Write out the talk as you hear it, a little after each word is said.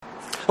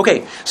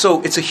Okay,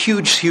 so it's a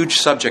huge, huge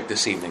subject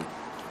this evening.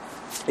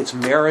 It's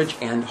marriage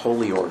and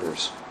holy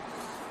orders.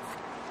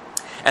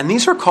 And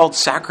these are called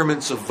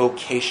sacraments of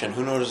vocation.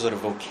 Who knows what a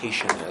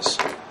vocation is?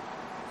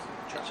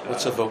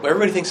 What's a vocation?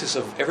 Everybody thinks it's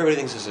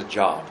a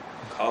job.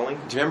 Calling?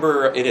 Do you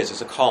remember? It is.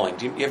 It's a calling.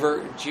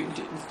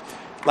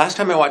 Last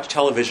time I watched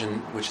television,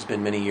 which has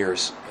been many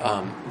years,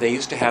 they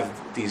used to have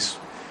these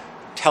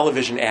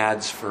television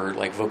ads for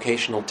like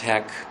vocational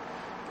tech,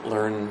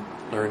 learn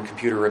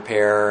computer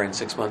repair in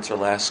 6 months or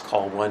less,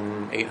 call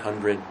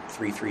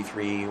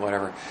 1-800-333,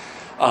 whatever.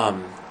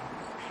 And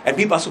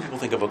that's what people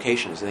think of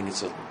vocation is. They think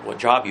it's what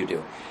job you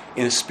do.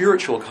 In a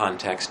spiritual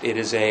context, it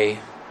is a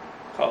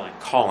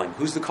calling.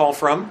 Who's the call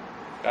from?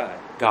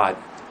 God.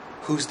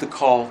 Who's the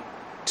call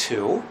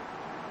to?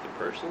 The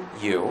person.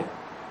 You. Yeah.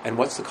 And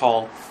what's the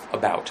call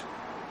about?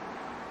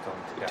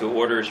 To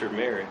orders or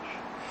marriage.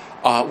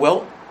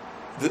 Well,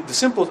 the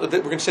simple, we're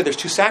going to say there's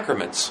two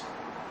sacraments,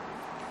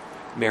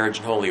 marriage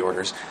and holy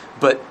orders,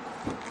 but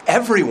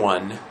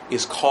everyone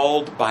is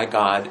called by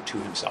God to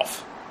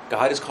himself.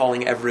 God is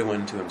calling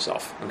everyone to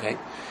himself, okay?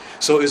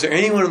 So is there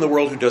anyone in the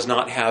world who does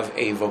not have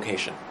a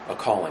vocation, a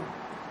calling?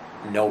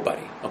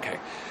 Nobody, okay.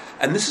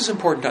 And this is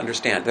important to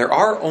understand. There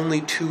are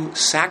only two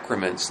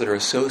sacraments that are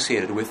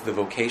associated with the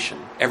vocation.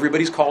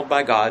 Everybody's called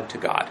by God to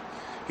God.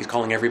 He's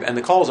calling everybody, and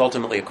the call is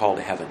ultimately a call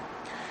to heaven.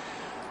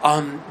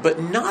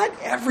 But not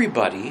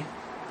everybody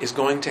is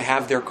going to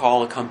have their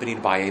call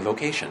accompanied by a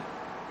vocation.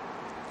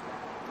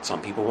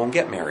 Some people won't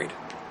get married.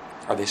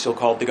 Are they still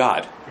called to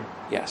God?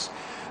 Yes.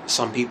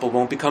 Some people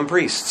won't become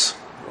priests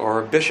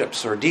or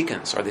bishops or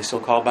deacons. Are they still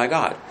called by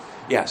God?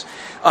 Yes.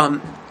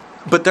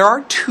 But there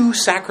are two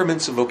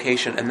sacraments of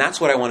vocation, and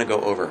that's what I want to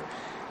go over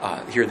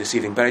here this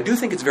evening. But I do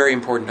think it's very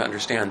important to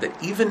understand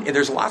that even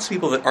there's lots of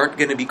people that aren't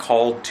going to be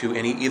called to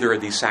either of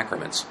these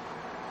sacraments.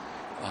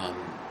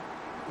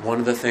 One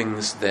of the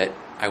things that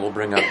I will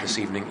bring up this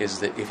evening is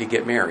that if you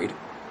get married,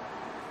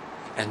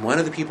 and one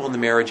of the people in the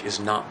marriage is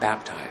not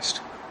baptized,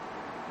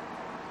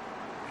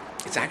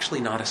 it's actually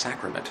not a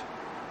sacrament.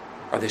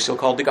 Are they still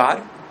called to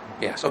God?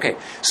 Yes. Okay.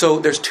 So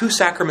there's two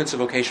sacraments of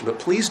vocation, but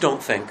please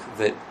don't think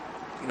that,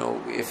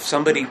 if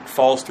somebody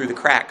falls through the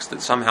cracks,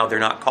 that somehow they're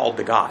not called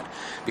to God,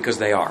 because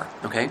they are.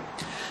 Okay.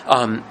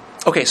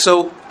 Okay.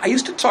 So I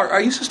used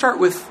to start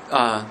with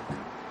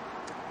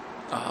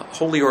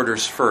holy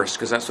orders first,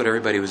 because that's what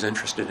everybody was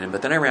interested in.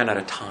 But then I ran out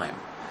of time,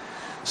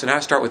 so now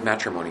I start with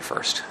matrimony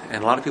first.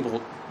 And a lot of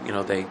people,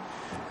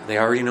 they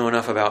already know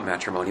enough about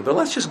matrimony. But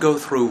let's just go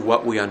through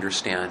what we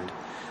understand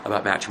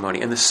about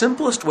matrimony. And the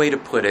simplest way to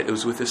put it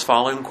is with this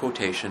following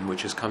quotation,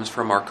 which comes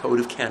from our Code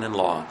of Canon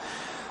Law,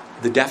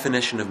 the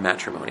definition of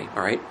matrimony.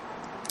 All right,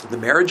 the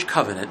marriage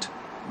covenant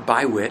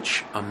by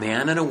which a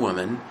man and a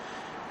woman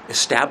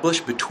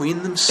establish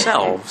between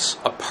themselves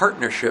a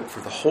partnership for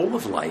the whole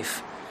of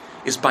life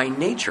is by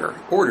nature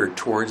ordered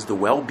towards the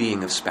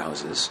well-being of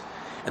spouses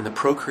and the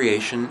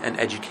procreation and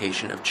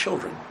education of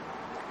children.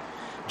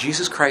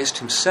 Jesus Christ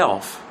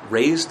himself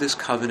raised this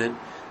covenant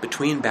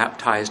between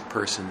baptized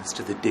persons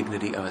to the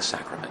dignity of a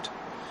sacrament.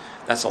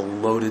 That's a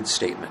loaded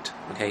statement,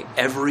 okay?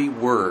 Every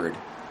word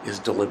is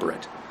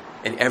deliberate,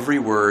 and every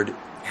word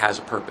has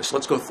a purpose.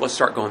 Let's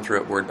start going through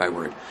it word by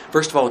word.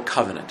 First of all, a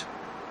covenant.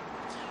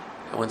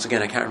 Once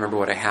again, I can't remember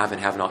what I have and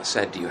have not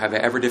said to you. Have I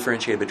ever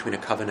differentiated between a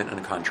covenant and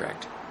a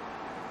contract?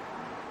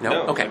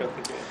 No? Okay. I don't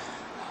think so.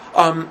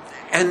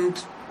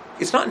 And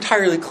it's not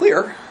entirely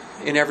clear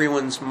in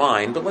everyone's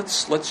mind, but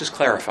let's just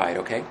clarify it,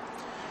 okay?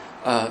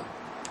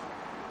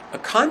 A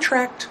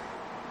contract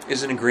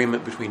is an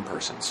agreement between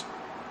persons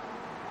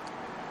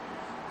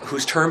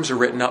whose terms are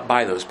written up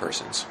by those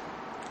persons.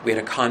 We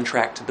had a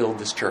contract to build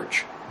this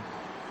church,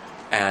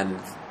 and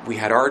we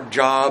had our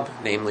job,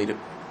 namely to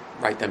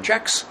write them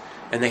checks,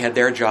 and they had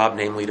their job,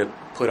 namely to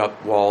put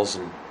up walls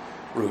and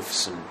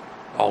roofs and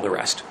all the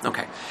rest.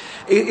 Okay,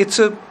 it's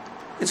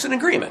an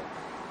agreement.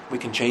 We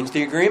can change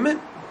the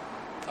agreement.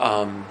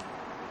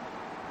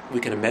 We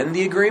can amend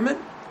the agreement.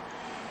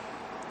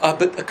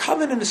 But a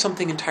covenant is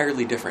something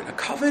entirely different. A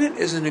covenant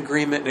is an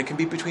agreement, and it can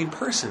be between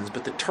persons,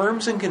 but the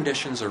terms and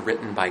conditions are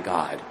written by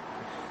God.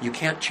 You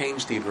can't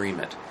change the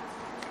agreement.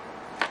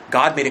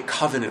 God made a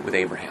covenant with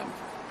Abraham.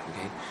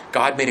 Okay?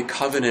 God made a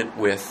covenant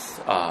with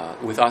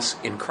us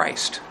in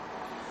Christ.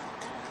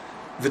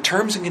 The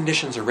terms and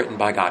conditions are written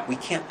by God. We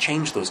can't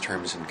change those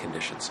terms and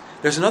conditions.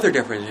 There's another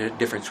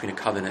difference between a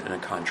covenant and a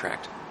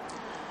contract.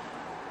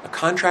 A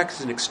contract is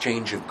an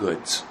exchange of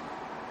goods.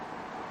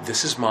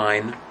 This is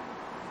mine,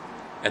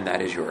 and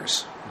that is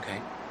yours.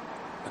 Okay?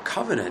 A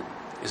covenant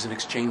is an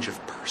exchange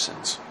of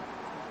persons.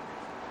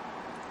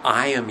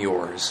 I am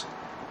yours,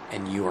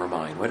 and you are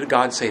mine. What did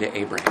God say to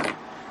Abraham?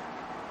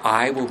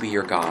 I will be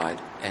your God,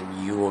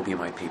 and you will be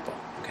my people.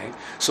 Okay?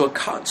 So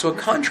a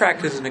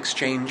contract is an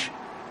exchange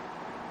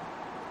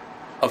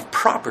of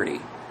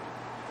property,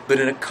 but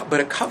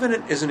a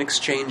covenant is an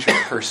exchange of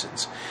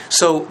persons.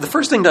 So the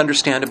first thing to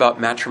understand about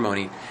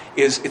matrimony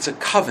is it's a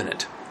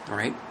covenant. All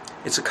right?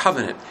 It's a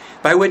covenant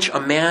by which a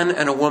man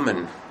and a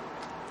woman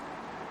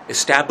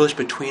establish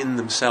between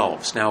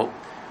themselves. Now,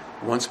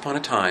 once upon a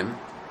time,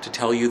 to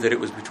tell you that it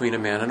was between a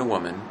man and a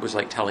woman was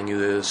like telling you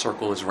that a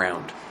circle is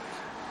round.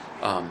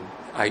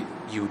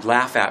 You'd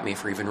laugh at me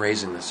for even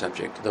raising the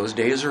subject. Those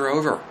days are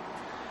over.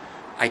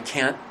 I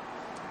can't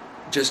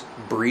just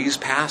breeze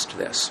past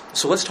this.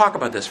 So let's talk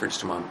about this for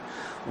just a moment.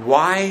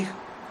 Why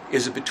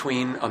is it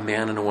between a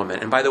man and a woman?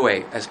 And by the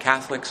way, as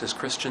Catholics, as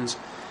Christians,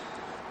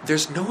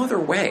 there's no other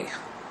way.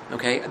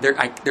 Okay,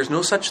 there's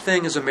no such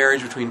thing as a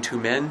marriage between two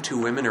men, two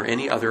women, or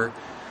any other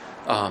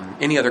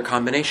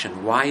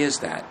combination. Why is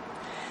that?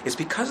 It's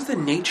because of the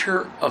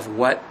nature of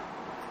what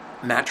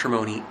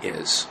matrimony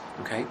is.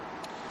 Okay,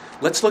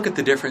 let's look at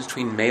the difference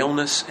between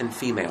maleness and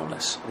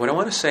femaleness. What I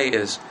want to say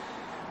is,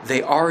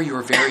 they are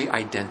your very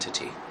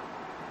identity.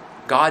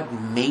 God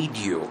made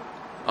you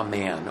a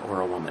man or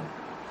a woman,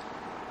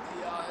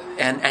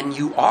 and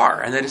you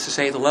are, and that is to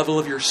say, the level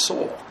of your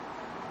soul.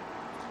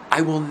 I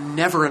will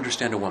never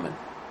understand a woman.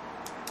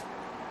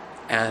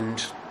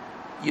 And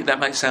that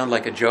might sound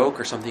like a joke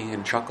or something you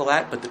can chuckle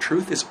at, but the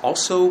truth is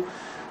also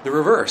the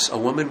reverse. A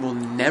woman will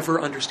never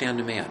understand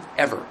a man,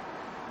 ever.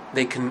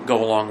 They can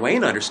go a long way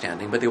in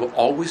understanding, but they will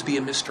always be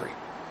a mystery.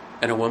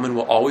 And a woman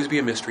will always be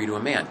a mystery to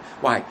a man.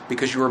 Why?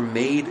 Because you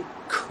are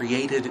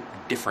created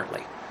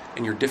differently.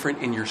 And you're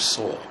different in your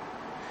soul.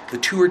 The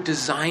two are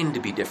designed to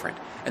be different.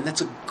 And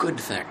that's a good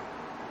thing.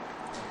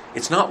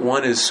 It's not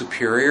one is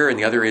superior and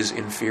the other is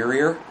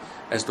inferior,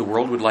 as the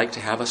world would like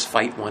to have us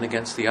fight one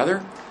against the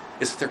other.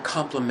 Is that they're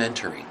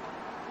complementary.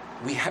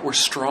 We're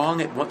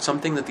strong at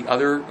something that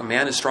a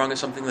man is strong at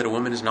something that a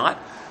woman is not.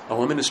 A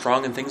woman is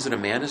strong in things that a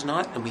man is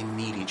not, and we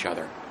need each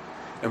other.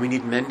 And we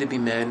need men to be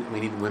men, and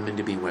we need women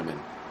to be women.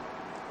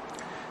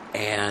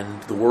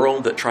 And the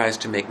world that tries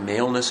to make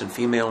maleness and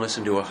femaleness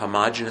into a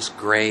homogeneous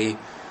gray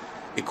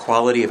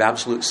equality of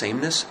absolute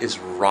sameness is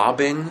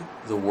robbing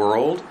the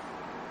world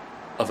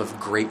of a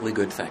greatly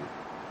good thing.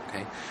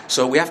 Okay,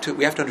 so we have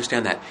to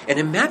understand that. And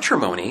in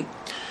matrimony,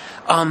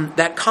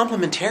 that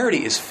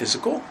complementarity is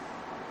physical,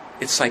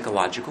 it's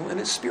psychological, and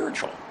it's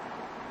spiritual.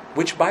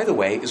 Which, by the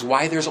way, is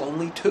why there's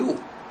only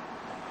two.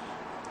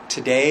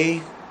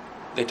 Today,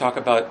 they talk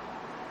about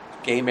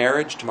gay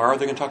marriage. Tomorrow,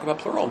 they're going to talk about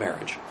plural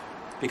marriage.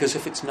 Because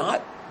if it's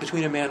not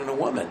between a man and a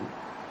woman,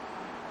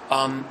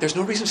 there's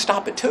no reason to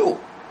stop at two.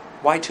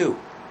 Why two?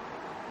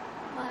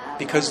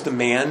 Because the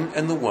man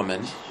and the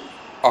woman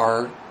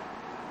are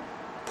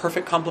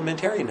perfect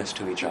complementariness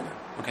to each other.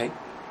 Okay,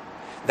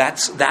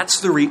 that's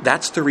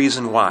the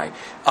reason why.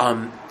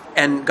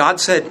 And God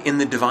said, in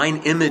the divine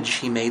image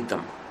He made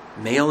them,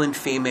 male and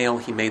female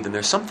He made them.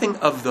 There's something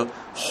of the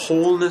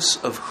wholeness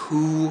of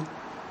who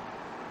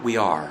we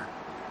are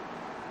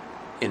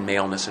in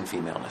maleness and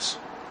femaleness.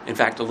 In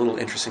fact, a little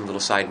interesting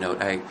little side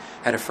note, I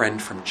had a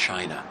friend from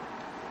China,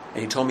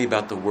 and he told me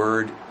about the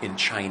word in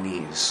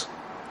Chinese,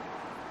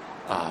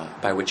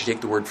 by which you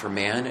take the word for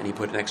man and you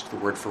put it next to the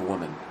word for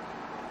woman,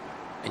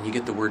 and you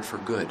get the word for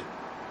good.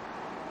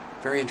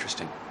 Very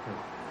interesting.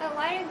 But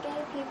why do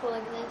gay people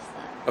exist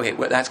then? Okay,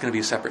 well, that's going to be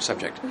a separate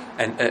subject.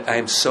 And I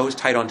am so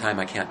tight on time,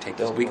 I can't take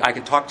this. I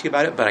can talk to you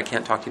about it, but I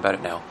can't talk to you about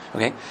it now.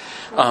 Okay?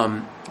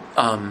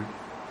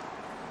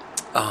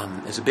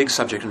 It's a big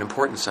subject, an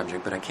important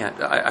subject, but I can't.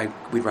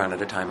 We'd run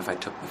out of time if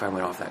I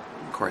went off that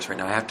course right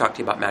now. I have to talk to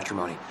you about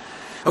matrimony.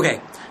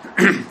 Okay.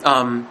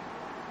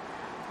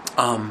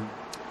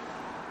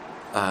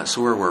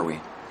 So where were we?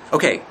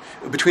 Okay,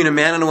 between a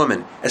man and a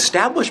woman,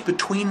 established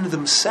between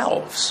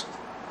themselves.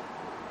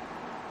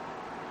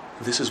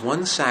 This is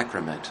one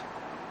sacrament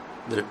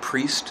that a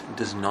priest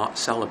does not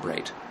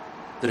celebrate,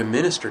 that a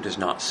minister does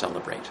not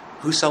celebrate.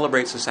 Who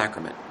celebrates the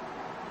sacrament?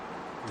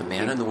 The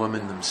man and the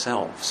woman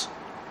themselves.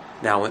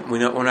 Now,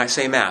 when I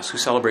say Mass, who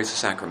celebrates the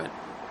sacrament?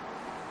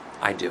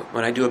 I do.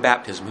 When I do a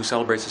baptism, who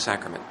celebrates the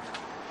sacrament?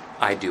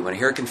 I do. When I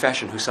hear a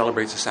confession, who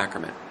celebrates the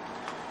sacrament?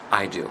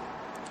 I do.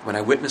 When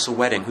I witness a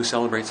wedding, who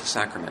celebrates the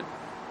sacrament?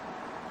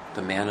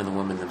 The man and the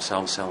woman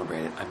themselves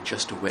celebrate it. I'm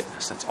just a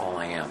witness. That's all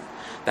I am.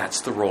 That's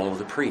the role of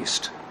the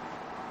priest.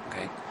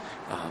 Okay,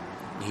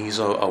 he's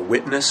a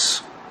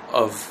witness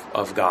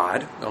of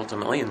God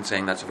ultimately, and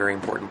saying that's a very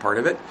important part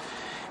of it.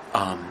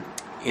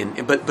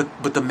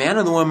 But the man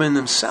and the woman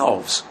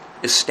themselves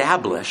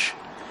establish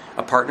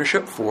a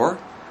partnership for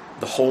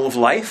the whole of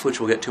life, which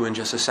we'll get to in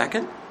just a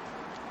second,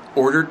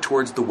 ordered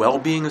towards the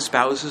well-being of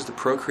spouses, the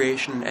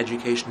procreation and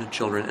education of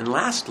children, and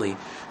lastly,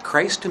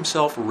 Christ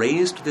Himself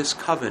raised this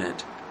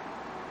covenant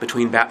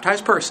between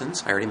baptized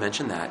persons, I already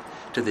mentioned that,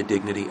 to the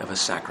dignity of a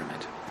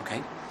sacrament.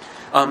 Okay.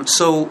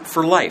 So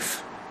for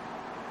life,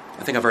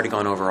 I think I've already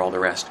gone over all the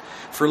rest.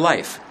 For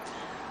life,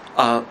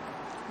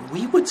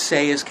 we would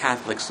say as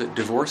Catholics that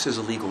divorce is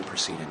a legal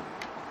proceeding.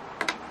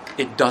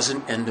 It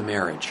doesn't end a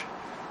marriage.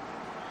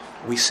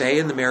 We say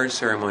in the marriage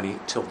ceremony,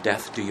 till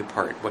death do you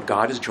part. What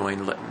God has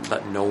joined,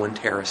 let no one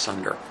tear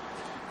asunder.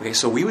 Okay,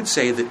 so we would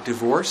say that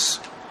divorce,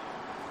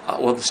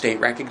 the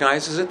state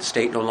recognizes it, the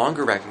state no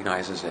longer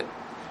recognizes it.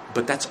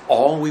 But that's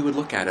all we would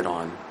look at it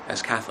on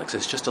as Catholics.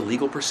 It's just a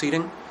legal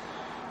proceeding.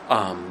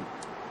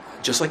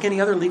 Just like any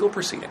other legal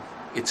proceeding.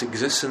 It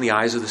exists in the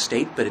eyes of the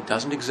state, but it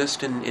doesn't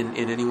exist in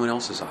anyone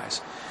else's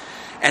eyes.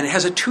 And it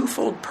has a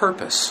twofold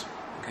purpose.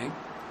 Okay?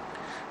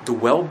 the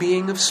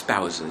well-being of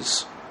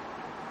spouses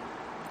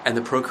and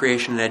the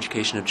procreation and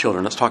education of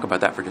children. Let's talk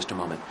about that for just a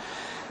moment.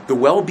 The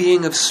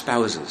well-being of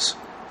spouses.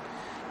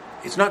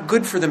 It's not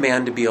good for the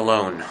man to be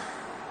alone,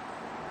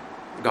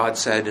 God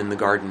said in the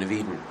Garden of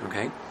Eden,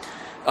 okay?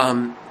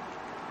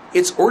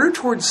 It's ordered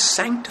towards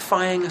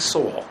sanctifying a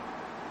soul.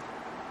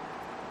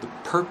 The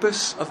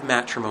purpose of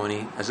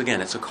matrimony, as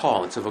again, it's a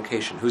call, it's a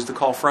vocation. Who's the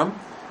call from?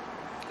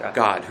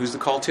 God. Who's the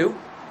call to?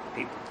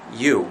 People.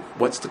 You.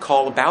 What's the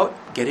call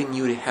about? Getting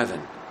you to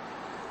heaven.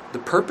 The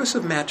purpose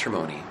of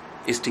matrimony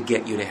is to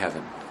get you to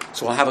heaven.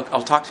 So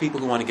I'll talk to people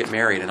who want to get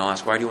married, and I'll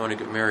ask, why do you want to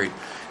get married?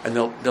 And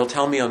they'll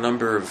tell me a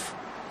number of,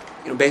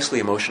 basically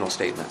emotional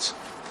statements.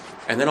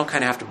 And then I'll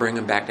kind of have to bring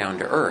them back down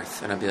to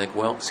earth. And I'll be like,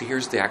 well, see,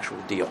 here's the actual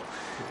deal.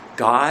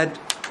 God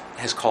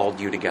has called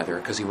you together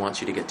because he wants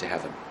you to get to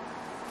heaven.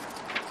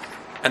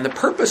 And the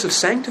purpose of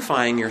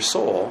sanctifying your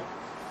soul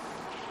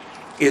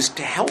is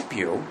to help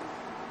you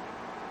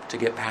to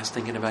get past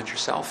thinking about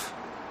yourself.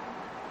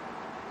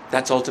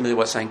 That's ultimately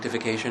what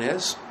sanctification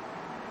is.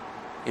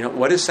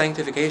 What is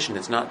sanctification?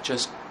 It's not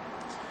just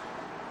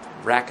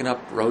racking up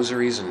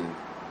rosaries and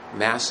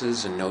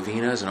masses and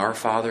novenas and Our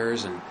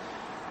Fathers. And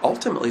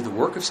ultimately, the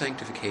work of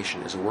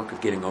sanctification is a work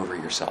of getting over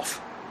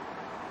yourself.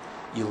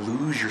 You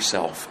lose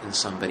yourself in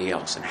somebody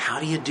else. And how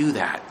do you do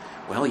that?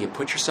 Well, you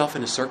put yourself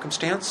in a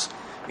circumstance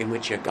in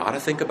which you got to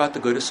think about the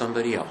good of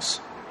somebody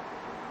else.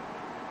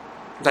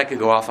 I could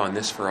go off on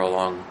this for a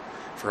long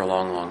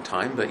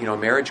time, but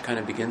marriage kind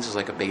of begins as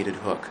like a baited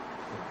hook.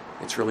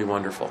 It's really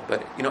wonderful,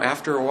 but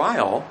after a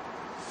while,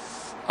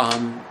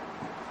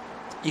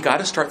 you got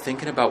to start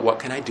thinking about what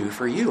can I do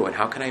for you, and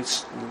how can I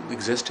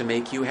exist to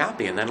make you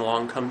happy. And then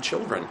along come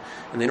children,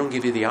 and they don't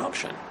give you the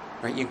option,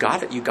 right? You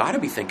got to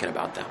be thinking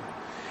about them,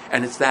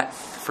 and it's that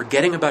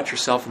forgetting about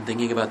yourself and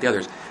thinking about the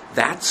others.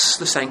 That's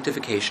the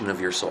sanctification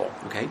of your soul.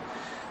 Okay,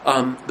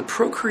 the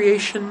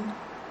procreation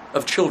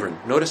of children.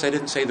 Notice I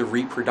didn't say the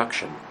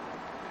reproduction.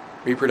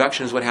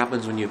 Reproduction is what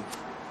happens when you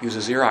use a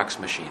Xerox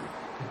machine.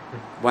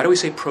 Why do we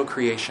say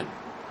procreation?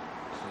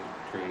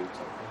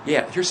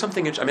 Yeah, here's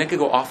something. I could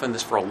go off on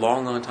this for a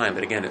long, long time,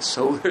 but again, there's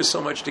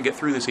so much to get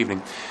through this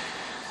evening.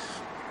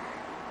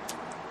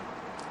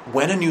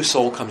 When a new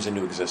soul comes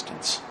into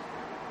existence,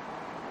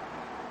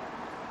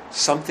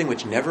 something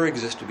which never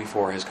existed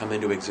before has come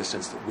into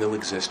existence that will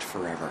exist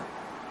forever.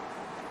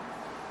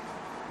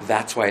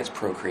 That's why it's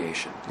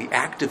procreation. The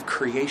act of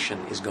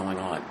creation is going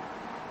on,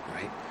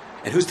 right?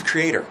 And who's the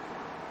creator?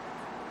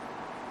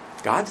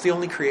 God's the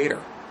only creator.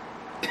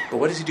 But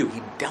what does he do?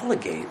 He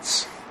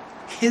delegates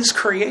his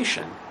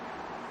creation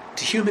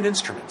to human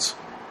instruments.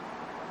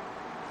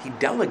 He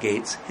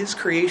delegates his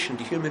creation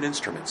to human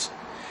instruments.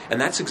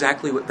 And that's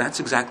exactly what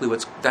so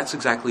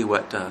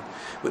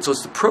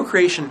it's the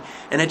procreation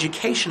and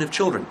education of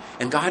children.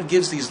 And God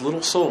gives these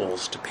little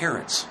souls to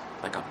parents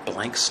like a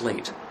blank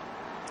slate.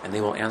 And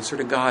they will answer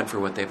to God for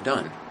what they've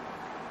done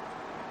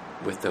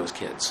with those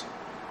kids.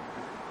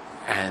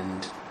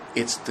 And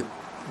it's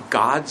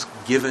God's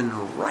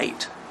given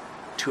right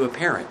to a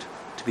parent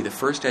to be the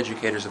first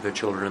educators of their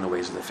children in the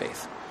ways of the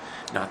faith.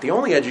 Not the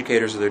only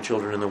educators of their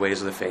children in the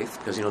ways of the faith,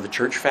 because the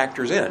church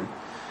factors in.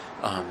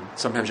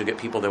 Sometimes you'll get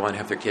people that want to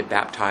have their kid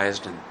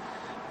baptized and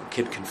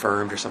kid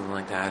confirmed or something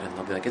like that, and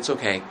they'll be like, it's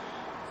okay,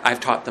 I've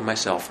taught them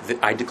myself,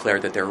 that I declare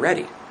that they're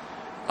ready.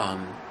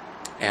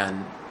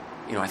 And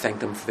I thank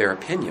them for their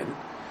opinion,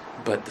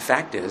 but the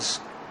fact is,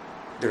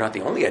 they're not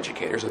the only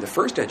educators. They're the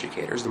first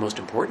educators, the most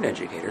important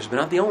educators, but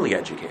not the only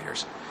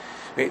educators.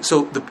 Right?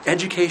 So the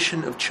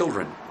education of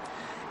children,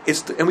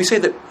 and we say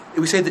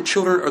that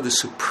children are the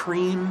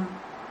supreme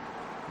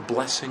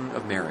blessing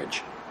of marriage.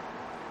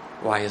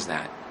 Why is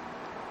that?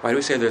 Why do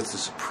we say there's the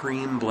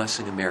supreme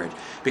blessing of marriage?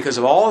 Because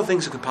of all the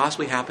things that could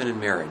possibly happen in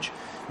marriage,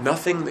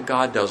 nothing that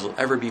God does will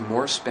ever be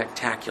more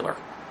spectacular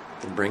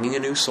than bringing a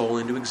new soul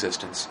into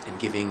existence and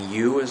giving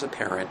you as a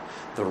parent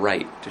the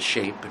right to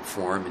shape and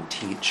form and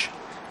teach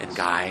and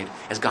guide,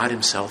 as God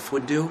himself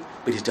would do,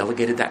 but he's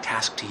delegated that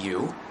task to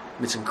you.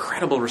 And it's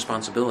incredible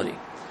responsibility,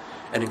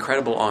 an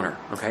incredible honor,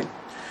 okay?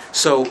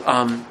 So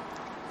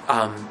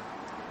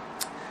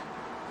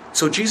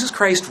Jesus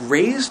Christ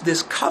raised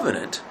this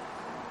covenant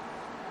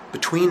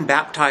between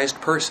baptized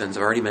persons.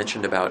 I've already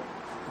mentioned about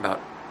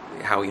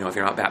how, if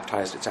you're not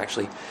baptized, it's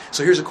actually...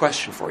 So here's a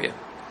question for you.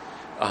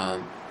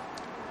 A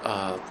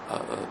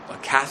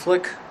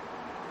Catholic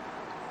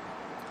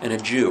and a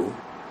Jew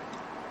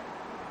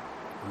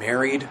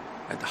married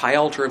at the high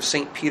altar of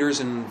St.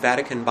 Peter's in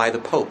Vatican by the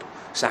Pope,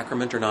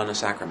 sacrament or not a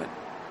sacrament?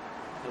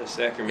 Not a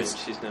sacrament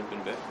if she's not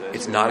been baptized.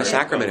 It's not a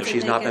sacrament if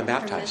she's not been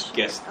baptized.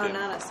 Yes. Oh,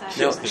 not a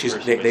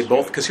sacrament. No, they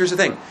both... Because here's the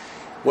thing.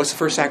 What's the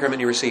first sacrament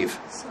you receive?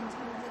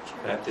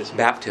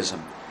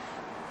 Baptism.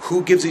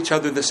 Who gives each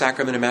other the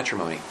sacrament of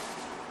matrimony?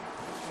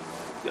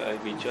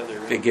 Each other.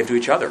 Right? They give to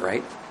each other,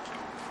 right?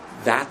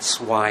 That's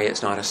why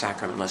it's not a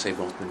sacrament unless they've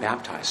both been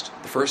baptized.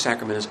 The first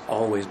sacrament is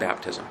always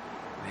baptism.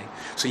 Okay?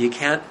 So you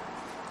can't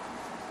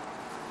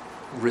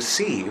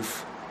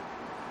receive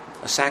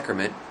a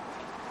sacrament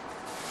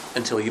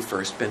until you've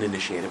first been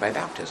initiated by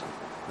baptism.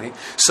 Right?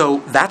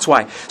 So that's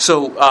why.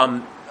 So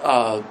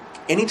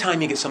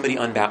anytime you get somebody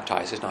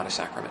unbaptized is not a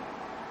sacrament.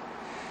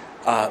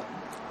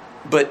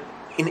 But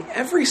in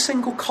every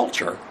single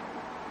culture,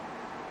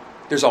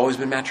 there's always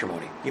been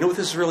matrimony. You know what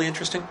this is really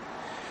interesting?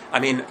 I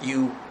mean,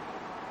 you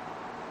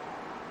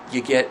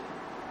get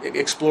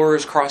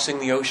explorers crossing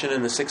the ocean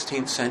in the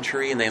 16th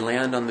century, and they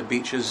land on the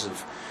beaches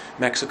of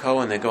Mexico,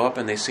 and they go up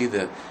and they see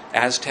the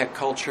Aztec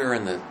culture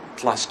and the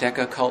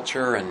Tlaxteca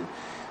culture, and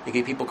you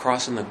get people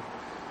crossing the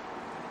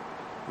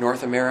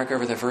North America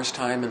for the first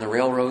time in the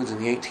railroads in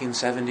the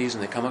 1870s,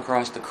 and they come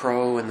across the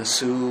Crow and the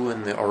Sioux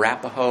and the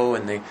Arapaho,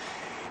 and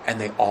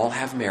they all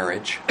have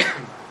marriage.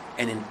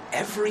 And in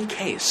every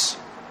case,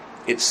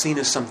 it's seen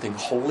as something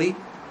holy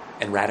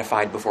and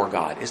ratified before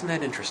God. Isn't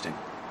that interesting?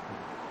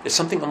 It's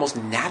something almost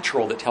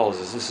natural that tells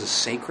us this is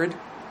sacred.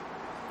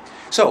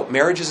 So,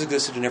 marriage has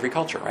existed in every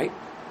culture, right?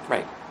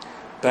 Right.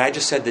 But I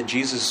just said that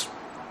Jesus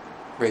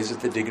raises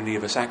the dignity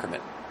of a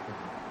sacrament.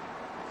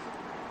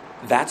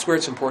 That's where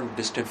it's important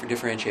to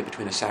differentiate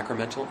between a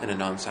sacramental and a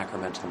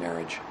non-sacramental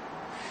marriage.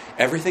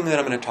 Everything that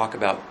I'm going to talk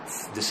about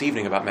this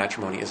evening about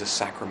matrimony is a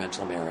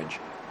sacramental marriage.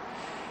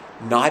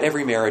 Not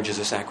every marriage is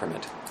a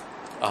sacrament.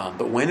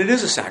 But when it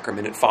is a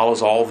sacrament, it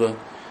follows all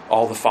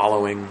the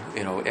following,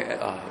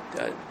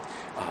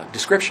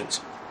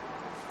 descriptions.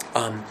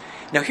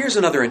 Now, here's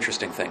another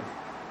interesting thing.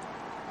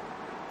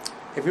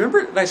 If you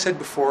remember that I said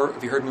before,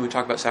 if you heard me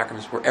talk about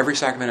sacraments before, every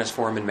sacrament has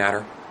form and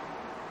matter?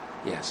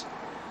 Yes.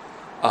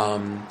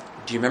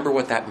 Do you remember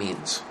what that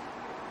means?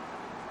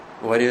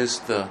 What is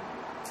the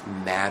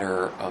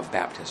matter of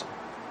baptism?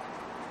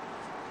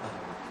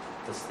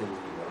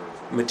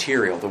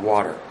 Material, the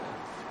water.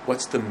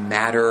 What's the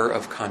matter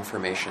of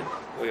confirmation?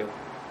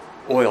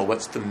 Oil.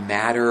 What's the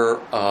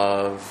matter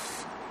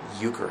of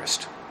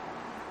Eucharist?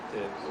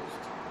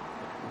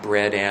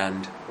 Bread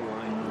and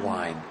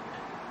wine.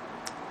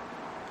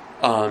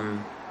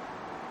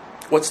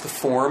 What's the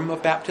form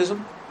of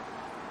baptism?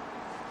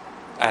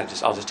 I'll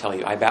just tell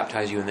you. I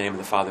baptize you in the name of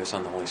the Father, Son,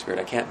 and the Holy Spirit.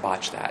 I can't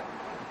botch that,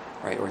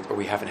 right? Or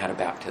we haven't had a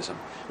baptism.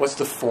 What's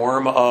the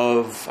form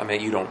of? I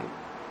mean, you don't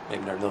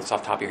maybe know this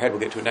off the top of your head. We'll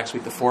get to it next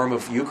week. The form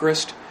of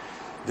Eucharist.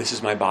 This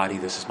is my body.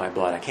 This is my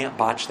blood. I can't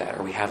botch that,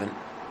 or we haven't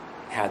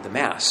had the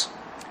Mass.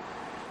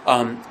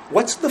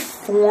 What's the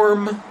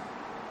form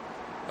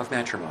of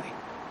matrimony?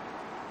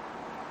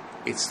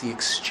 It's the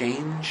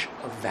exchange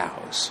of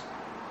vows.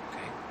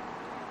 Okay?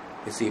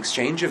 It's the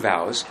exchange of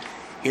vows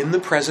in the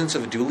presence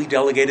of a duly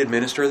delegated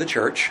minister of the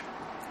church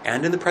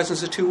and in the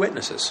presence of two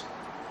witnesses.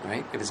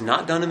 Right? If it's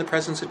not done in the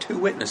presence of two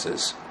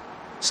witnesses,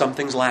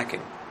 something's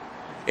lacking.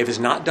 If it's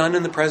not done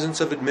in the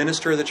presence of a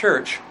minister of the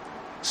church,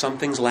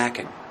 something's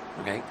lacking.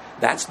 Okay?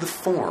 That's the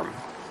form.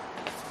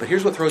 But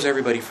here's what throws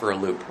everybody for a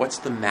loop. What's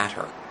the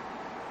matter?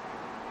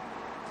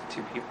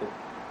 Two people.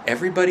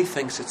 Everybody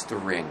thinks it's the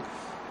ring.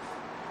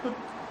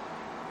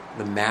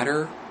 The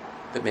matter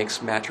that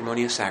makes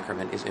matrimony a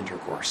sacrament is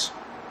intercourse.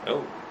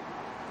 Oh.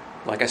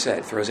 Like I said,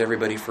 it throws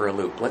everybody for a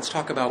loop. Let's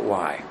talk about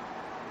why.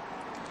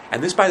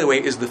 And this, by the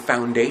way, is the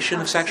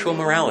foundation of sexual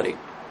morality.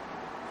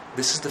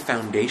 This is the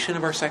foundation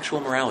of our sexual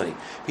morality.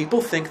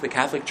 People think the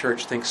Catholic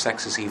Church thinks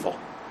sex is evil.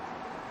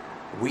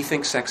 We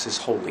think sex is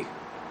holy,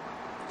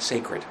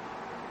 sacred.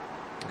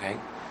 Okay?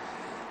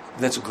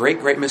 That's a great,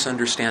 great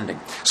misunderstanding.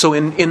 So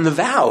in the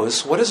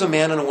vows, what does a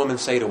man and a woman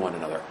say to one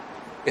another?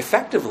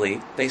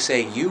 Effectively, they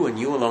say, you and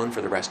you alone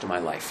for the rest of my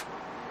life.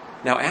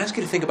 Now, I ask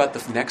you to think about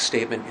the next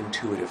statement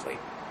intuitively.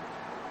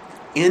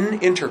 In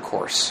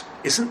intercourse,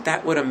 isn't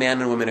that what a man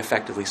and a woman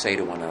effectively say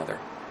to one another?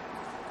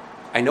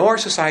 I know our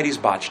society's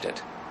botched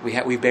it.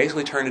 We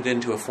basically turned it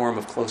into a form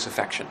of close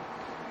affection,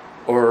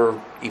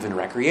 or even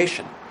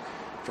recreation.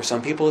 For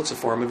some people, it's a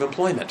form of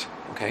employment.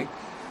 Okay,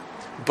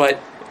 but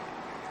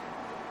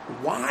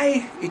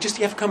why? You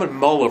have to come and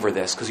mull over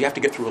this because you have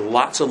to get through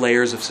lots of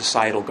layers of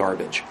societal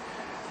garbage.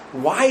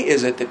 Why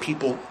is it that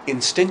people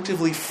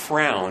instinctively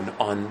frown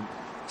on,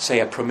 say,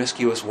 a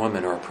promiscuous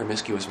woman or a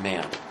promiscuous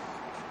man?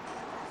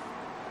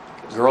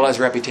 A girl has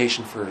a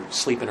reputation for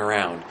sleeping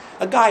around.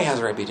 A guy has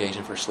a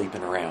reputation for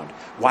sleeping around.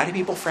 Why do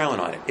people frown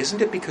on it?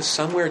 Isn't it because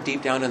somewhere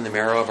deep down in the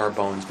marrow of our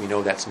bones we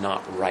know that's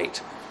not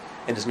right?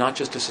 And it's not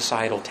just a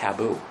societal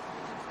taboo.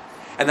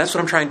 And that's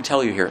what I'm trying to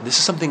tell you here. This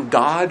is something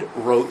God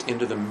wrote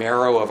into the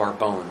marrow of our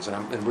bones.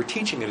 And we're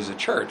teaching it as a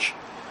church.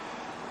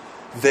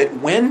 That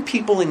when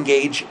people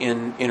engage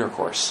in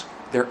intercourse,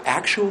 they're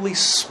actually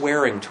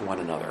swearing to one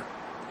another,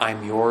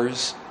 I'm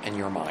yours and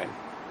you're mine.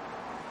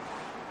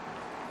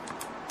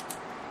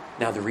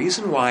 Now, the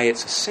reason why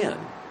it's a sin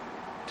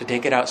to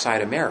take it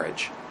outside of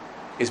marriage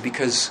is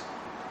because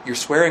you're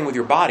swearing with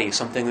your body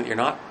something that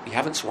you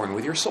haven't sworn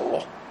with your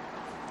soul.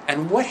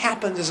 And what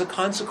happens as a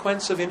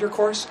consequence of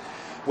intercourse?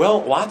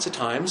 Well, lots of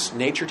times,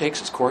 nature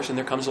takes its course and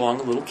there comes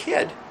along a little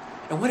kid.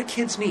 And what do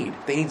kids need?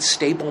 They need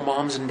stable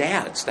moms and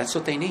dads. That's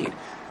what they need.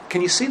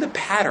 Can you see the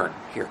pattern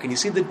here? Can you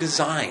see the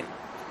design?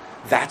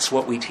 That's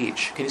what we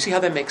teach. Can you see how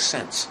that makes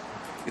sense?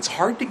 It's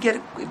hard to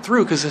get it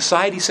through because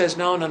society says,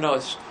 no,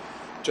 it's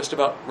just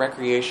about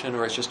recreation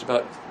or it's just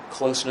about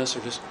closeness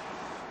or just...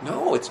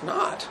 No, it's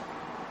not.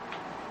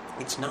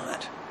 It's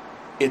not.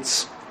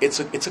 It's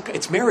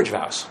it's marriage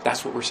vows.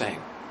 That's what we're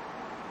saying.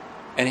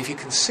 And if you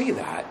can see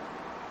that,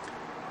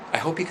 I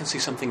hope you can see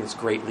something that's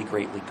greatly,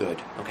 greatly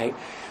good. Okay?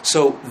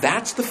 So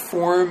that's the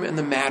form and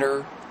the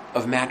matter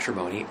of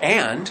matrimony,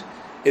 and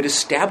it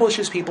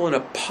establishes people in a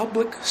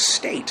public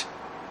state.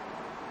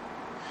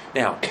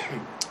 Now,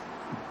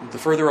 the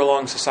further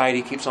along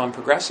society keeps on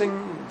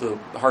progressing, the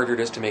harder it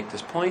is to make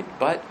this point,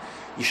 but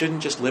you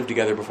shouldn't just live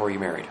together before you're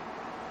married.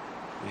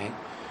 Okay?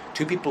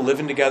 Two people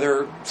living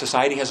together,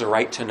 society has a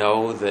right to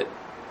know that,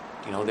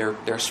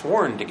 they're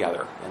sworn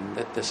together, and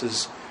that this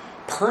is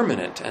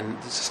permanent,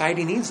 and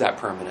society needs that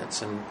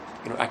permanence. And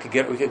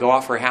we could go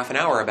off for a half an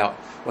hour about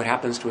what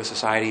happens to a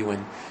society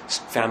when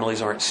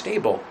families aren't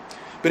stable,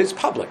 but it's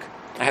public.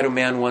 I had a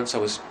man once, I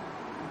was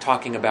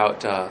talking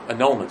about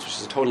annulments, which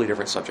is a totally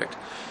different subject,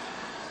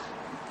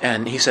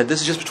 and he said,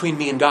 "This is just between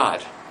me and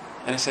God."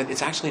 And I said,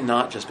 "It's actually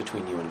not just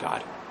between you and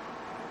God.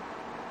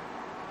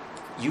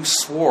 You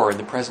swore in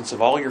the presence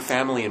of all your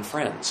family and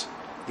friends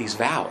these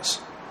vows.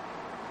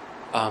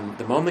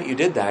 The moment you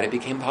did that, it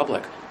became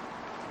public.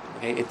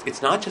 Okay?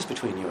 It's not just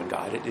between you and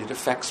God. It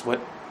affects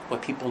what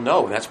people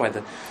know. And that's why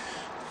the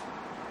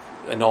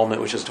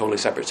annulment, which is a totally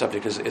separate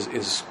subject,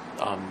 is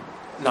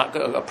not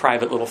a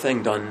private little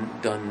thing done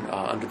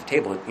under the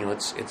table.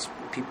 It's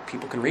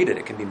people can read it.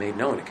 It can be made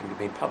known. It can be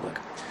made public.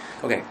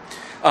 Okay,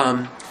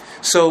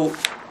 so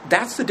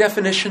that's the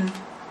definition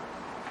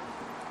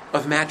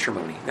of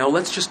matrimony. Now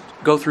let's just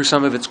go through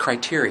some of its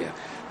criteria.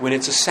 When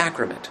it's a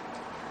sacrament,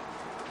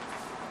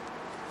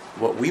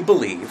 what we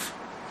believe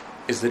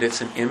is that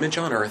it's an image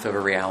on earth of a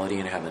reality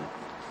in heaven.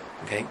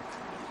 Okay?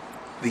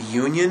 The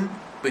union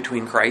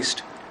between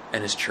Christ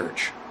and his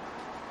church.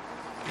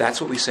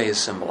 That's what we say is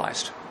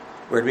symbolized.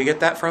 Where did we get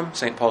that from?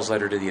 St. Paul's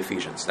letter to the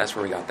Ephesians. That's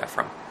where we got that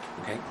from.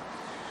 Okay?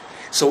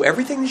 So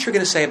everything that you're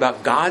going to say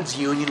about God's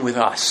union with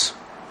us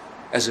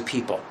as a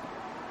people,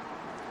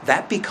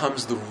 that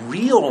becomes the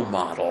real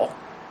model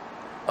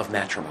of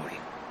matrimony.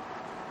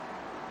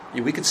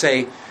 We could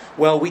say,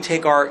 well, we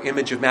take our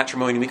image of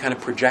matrimony and we kind of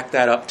project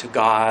that up to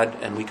God,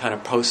 and we kind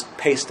of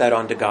paste that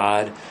onto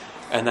God,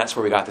 and that's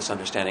where we got this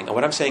understanding. And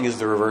what I'm saying is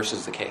the reverse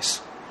is the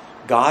case.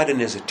 God in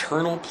his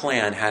eternal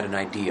plan had an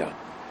idea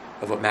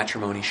of what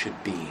matrimony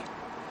should be.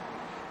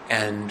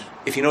 And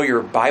if you know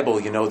your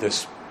Bible, you know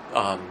this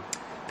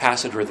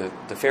passage where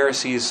the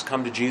Pharisees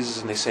come to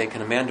Jesus and they say,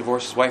 "Can a man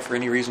divorce his wife for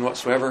any reason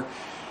whatsoever?"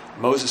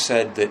 Moses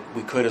said that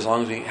we could as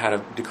long as we had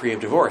a decree of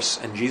divorce.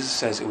 And Jesus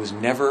says it was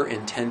never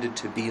intended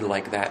to be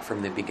like that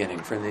from the beginning.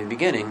 From the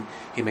beginning,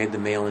 he made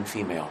them male and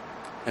female.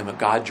 And what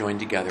God joined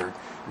together,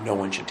 no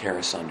one should tear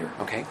asunder.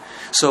 Okay?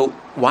 So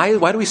why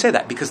do we say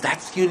that? Because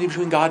that's the unity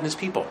between God and his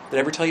people. Did I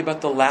ever tell you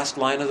about the last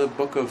line of the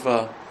book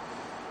of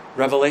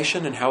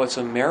Revelation and how it's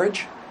a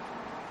marriage?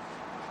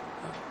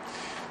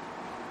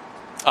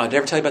 Did I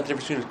ever tell you about the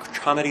difference between a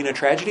comedy and a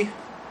tragedy?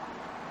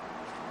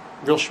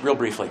 Real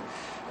briefly.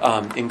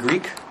 In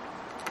Greek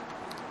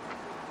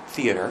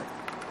theater,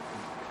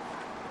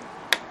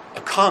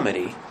 a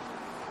comedy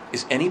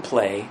is any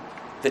play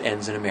that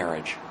ends in a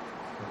marriage.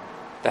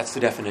 That's the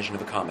definition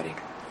of a comedy.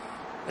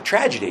 A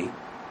tragedy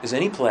is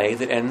any play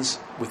that ends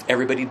with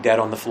everybody dead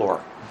on the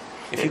floor.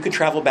 If you could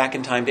travel back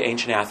in time to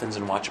ancient Athens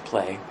and watch a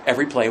play,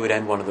 every play would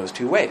end one of those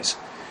two ways.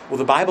 Well,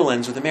 the Bible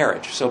ends with a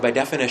marriage. So by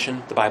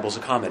definition, the Bible's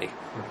a comedy.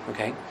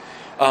 Okay?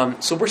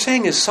 So we're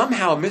saying is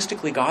somehow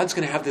mystically God's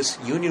going to have this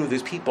union with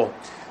his people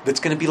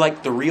that's going to be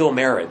like the real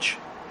marriage.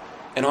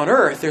 And on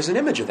earth, there's an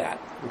image of that.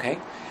 Okay?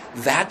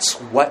 That's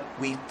what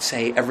we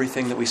say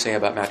everything that we say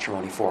about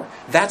matrimony for.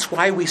 That's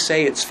why we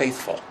say it's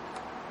faithful.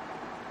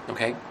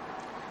 Okay?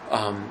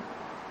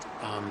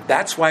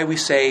 That's why we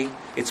say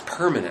it's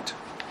permanent.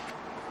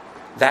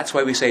 That's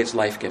why we say it's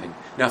life-giving.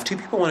 Now, if two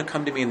people want to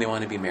come to me and they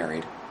want to be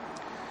married,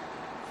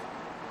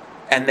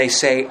 and they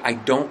say, "I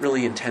don't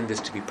really intend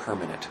this to be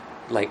permanent.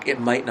 Like, it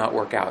might not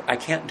work out," I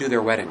can't do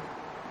their wedding.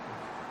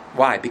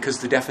 Why? Because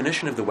the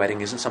definition of the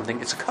wedding isn't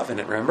something, it's a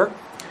covenant, remember?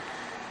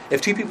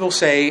 If two people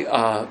say,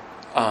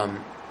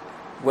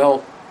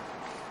 well,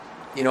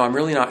 I'm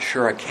really not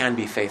sure I can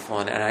be faithful,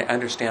 and I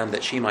understand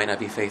that she might not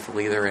be faithful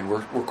either, and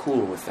we're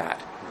cool with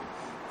that.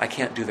 I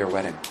can't do their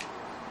wedding.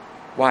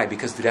 Why?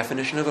 Because the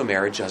definition of a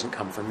marriage doesn't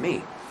come from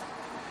me.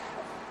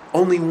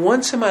 Only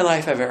once in my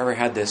life I've ever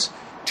had this,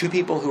 two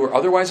people who are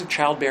otherwise of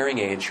childbearing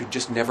age who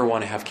just never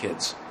want to have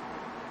kids.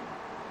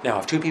 Now,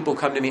 if two people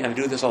come to me, and I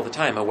do this all the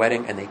time, a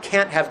wedding, and they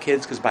can't have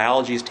kids because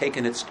biology has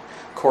taken its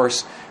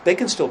course, they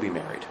can still be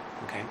married.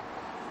 Okay?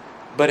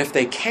 But if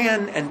they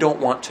can and don't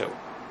want to,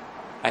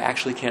 I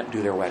actually can't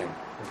do their wedding.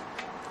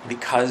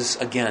 Because,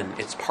 again,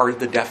 it's part of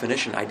the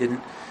definition. I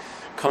didn't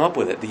come up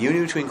with it. The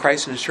union between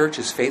Christ and his church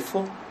is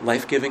faithful,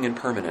 life-giving, and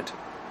permanent.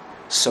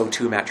 So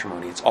too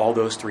matrimony. It's all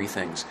those three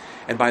things.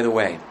 And by the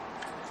way,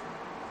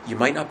 you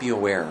might not be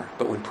aware,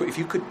 but if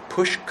you could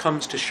push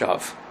comes to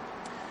shove,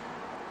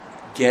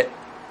 get,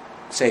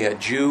 say, a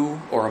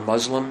Jew or a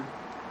Muslim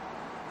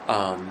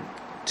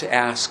to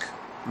ask,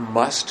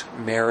 must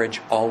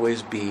marriage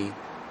always be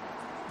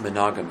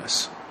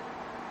monogamous?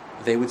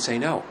 They would say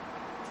no.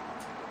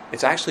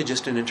 It's actually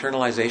just an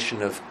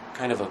internalization of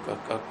kind of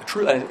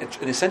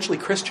an essentially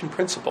Christian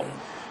principle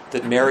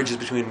that marriage is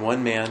between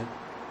one man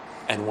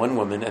and one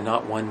woman, and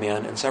not one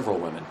man and several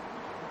women.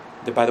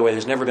 That, by the way,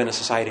 there's never been a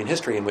society in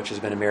history in which there's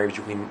been a marriage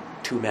between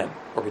two men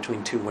or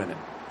between two women.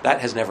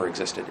 That has never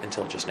existed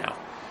until just now.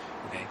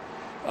 Okay,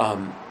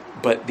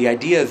 but the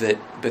idea that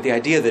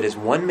it's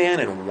one man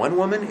and one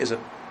woman is a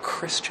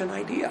Christian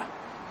idea.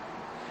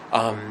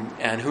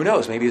 And who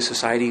knows? Maybe as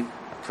society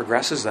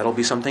progresses, that'll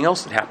be something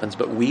else that happens.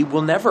 But we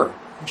will never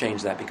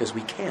change that because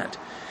we can't.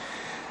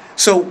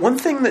 So one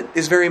thing that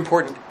is very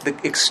important: the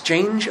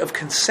exchange of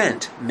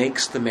consent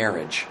makes the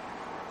marriage.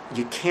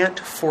 You can't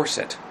force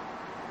it.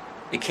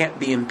 It can't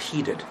be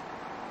impeded.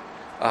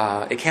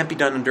 It can't be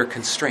done under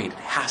constraint. It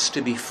has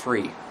to be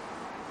free.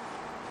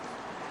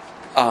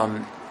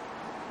 And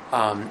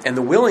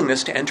the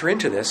willingness to enter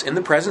into this in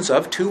the presence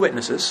of two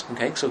witnesses.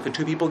 Okay, so could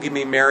two people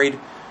be married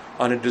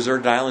on a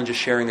deserted island just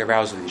sharing their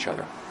vows with each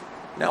other?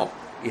 No.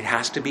 It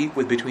has to be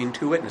between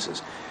two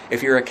witnesses.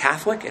 If you're a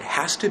Catholic, it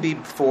has to be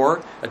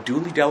before a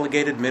duly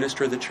delegated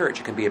minister of the church.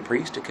 It can be a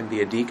priest. It can be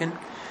a deacon.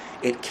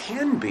 It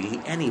can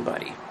be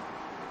anybody.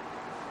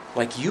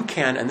 Like you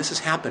can, and this has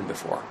happened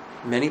before,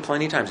 plenty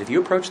of times. If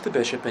you approach the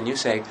bishop and you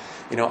say,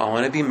 I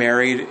want to be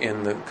married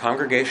in the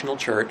Congregational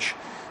Church,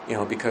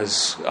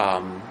 because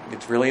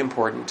it's really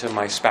important to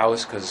my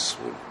spouse because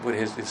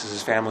this is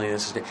his family and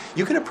this is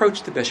you can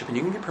approach the bishop and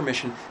you can get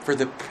permission for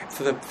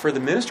the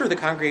minister of the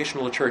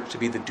Congregational Church to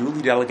be the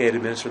duly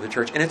delegated minister of the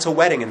church, and it's a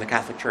wedding in the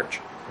Catholic Church.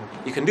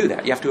 Mm-hmm. You can do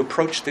that. You have to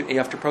approach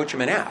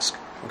him and ask.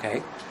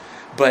 Okay,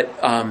 but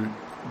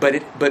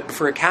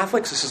for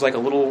Catholics, this is like a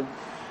little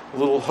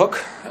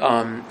hook.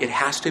 It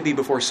has to be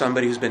before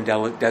somebody who's been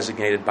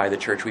designated by the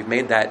church. We've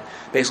made that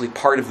basically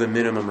part of the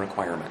minimum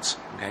requirements.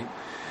 Okay.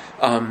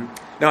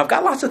 Now, I've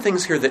got lots of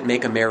things here that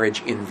make a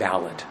marriage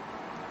invalid,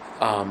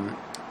 and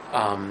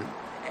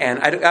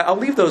I'll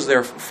leave those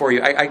there for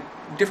you. I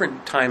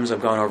different times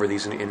I've gone over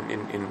these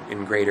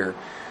in greater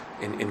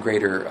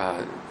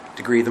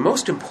degree. The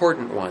most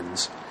important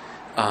ones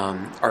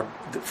are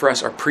for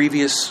us our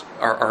previous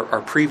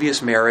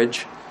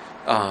marriage,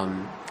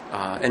 and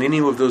any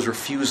of those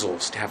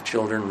refusals to have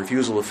children,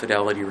 refusal of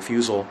fidelity,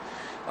 refusal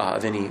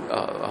of any.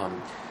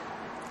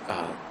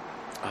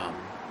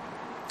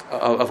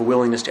 Of a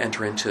willingness to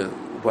enter into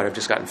what I've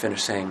just gotten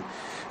finished saying.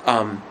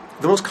 The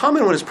most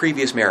common one is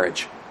previous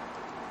marriage.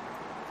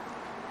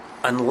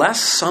 Unless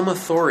some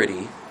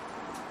authority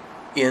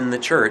in the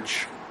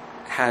church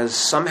has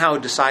somehow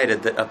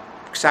decided that a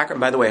sacrament,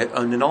 by the way,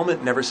 an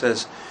annulment never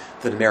says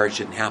that a marriage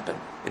didn't happen.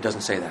 It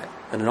doesn't say that.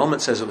 An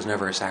annulment says it was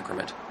never a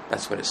sacrament.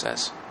 That's what it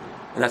says.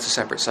 And that's a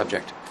separate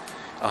subject.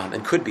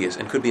 And could be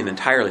an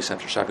entirely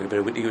separate subject, but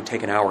it would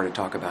take an hour to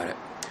talk about it.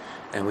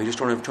 And we just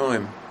don't have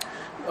time.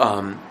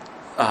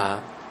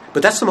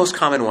 But that's the most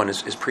common one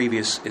is a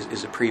previous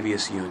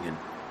union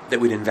that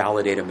would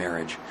invalidate a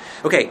marriage.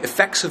 Okay,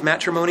 effects of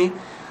matrimony.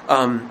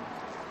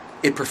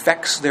 It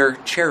perfects their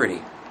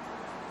charity.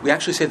 We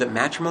actually say that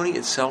matrimony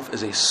itself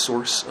is a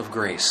source of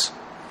grace.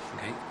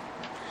 Okay,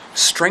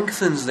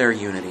 strengthens their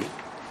unity,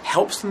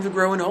 helps them to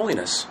grow in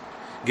holiness,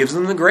 gives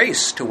them the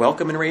grace to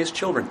welcome and raise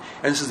children.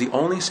 And this is the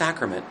only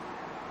sacrament,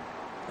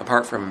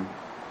 apart from,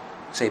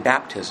 say,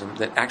 baptism,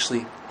 that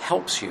actually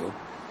helps you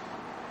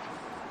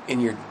in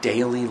your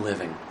daily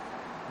living,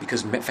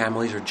 because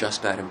families are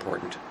just that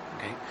important.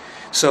 Okay,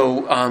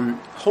 so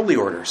holy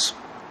orders.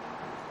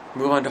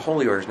 Move on to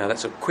holy orders now.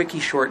 That's a quickie,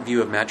 short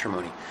view of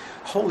matrimony.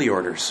 Holy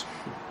orders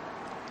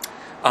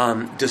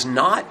does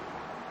not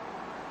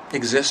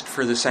exist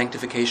for the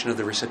sanctification of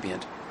the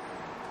recipient.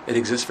 It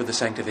exists for the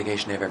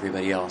sanctification of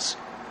everybody else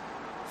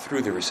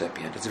through the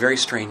recipient. It's a very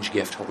strange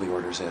gift, holy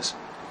orders is.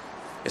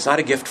 It's not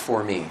a gift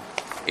for me.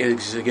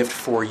 It's a gift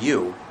for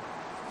you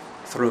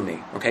through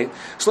me. Okay?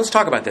 So let's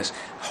talk about this.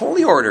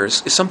 Holy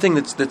orders is something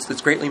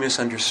that's greatly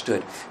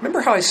misunderstood.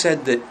 Remember how I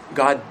said that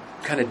God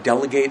kind of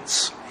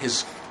delegates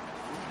his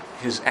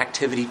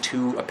activity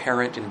to a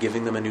parent and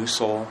giving them a new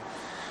soul?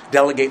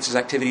 Delegates his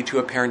activity to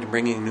a parent and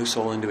bringing a new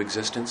soul into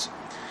existence?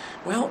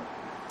 Well,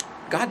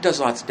 God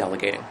does lots of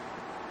delegating.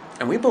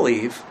 And we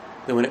believe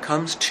that when it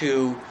comes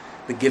to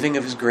the giving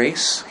of his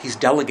grace, he's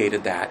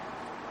delegated that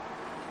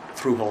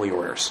through holy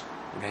orders.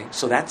 Okay?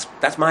 So that's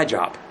my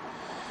job.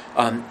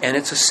 And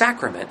it's a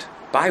sacrament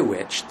by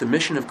which the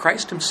mission of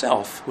Christ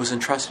himself was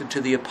entrusted to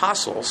the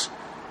apostles,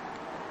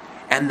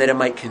 and that it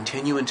might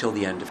continue until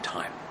the end of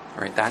time.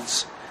 All right,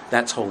 that's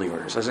holy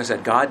orders. As I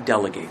said, God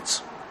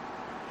delegates.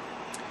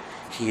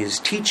 He is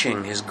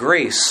teaching his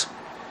grace.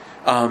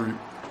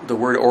 The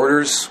word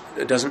orders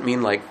doesn't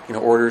mean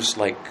orders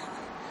like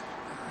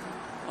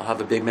I'll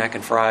have a Big Mac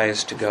and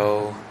fries to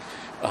go.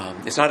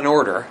 It's not an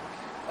order.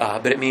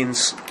 But it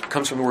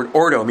comes from the word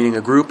ordo, meaning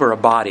a group or a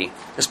body,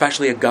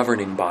 especially a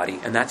governing body.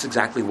 And that's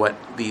exactly what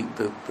the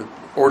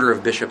order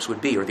of bishops would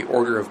be, or the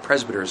order of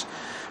presbyters.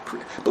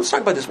 But let's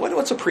talk about this.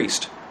 What's a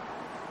priest?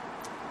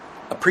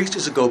 A priest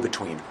is a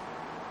go-between.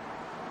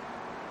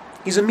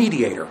 He's a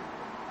mediator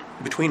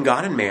between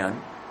God and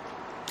man,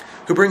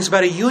 who brings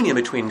about a union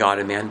between God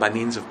and man by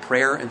means of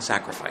prayer and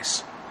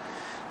sacrifice.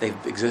 They've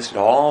existed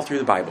all through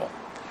the Bible.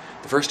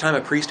 The first time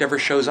a priest ever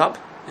shows up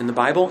in the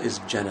Bible is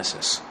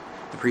Genesis.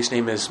 The priest's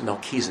name is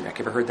Melchizedek.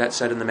 Ever heard that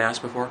said in the Mass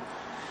before?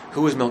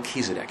 Who is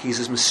Melchizedek? He's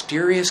this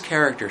mysterious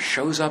character,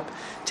 shows up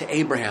to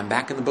Abraham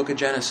back in the book of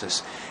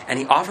Genesis, and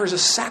he offers a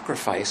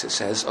sacrifice, it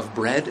says, of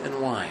bread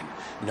and wine.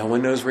 No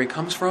one knows where he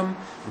comes from,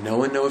 no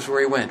one knows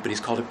where he went, but he's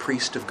called a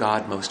priest of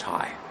God Most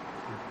High.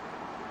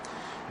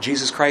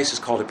 Jesus Christ is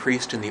called a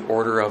priest in the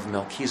order of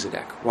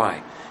Melchizedek.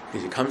 Why?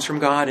 Because he comes from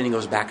God and he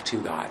goes back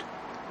to God.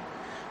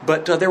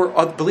 But there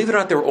were, believe it or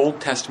not, there were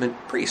Old Testament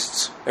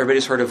priests.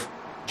 Everybody's heard of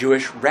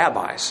Jewish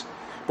rabbis.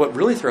 What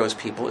really throws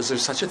people is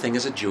there's such a thing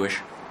as a Jewish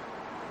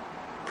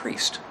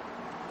priest.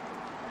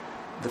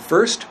 The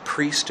first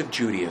priest of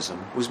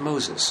Judaism was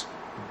Moses.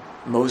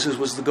 Moses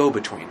was the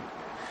go-between.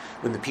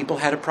 When the people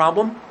had a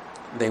problem,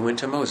 they went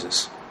to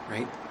Moses,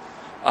 right?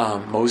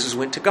 Moses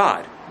went to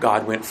God.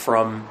 God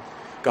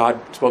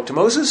spoke to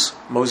Moses,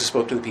 Moses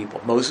spoke to the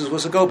people. Moses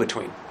was a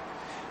go-between.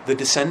 The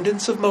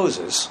descendants of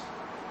Moses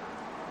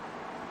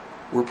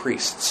were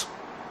priests.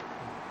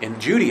 In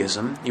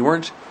Judaism, you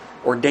weren't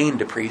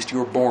ordained a priest, you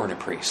were born a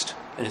priest.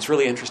 And it's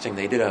really interesting.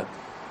 They did a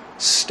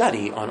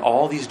study on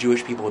all these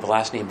Jewish people with the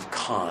last name of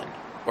Khan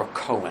or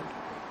Cohen,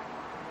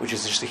 which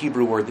is just a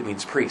Hebrew word that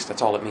means priest.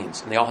 That's all it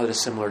means. And they all had a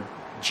similar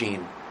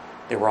gene.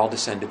 They were all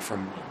descended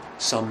from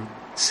some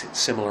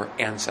similar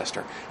ancestor.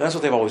 And that's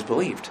what they've always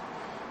believed.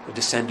 They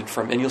descended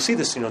from, and you'll see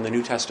this, in the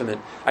New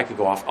Testament. I could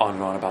go on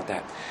and on about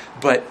that.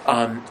 But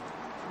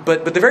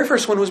the very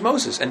first one was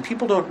Moses. And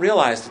people don't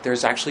realize that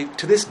there's actually,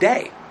 to this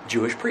day,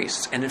 Jewish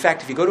priests. And in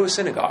fact, if you go to a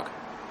synagogue,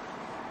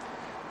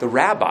 the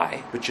rabbi,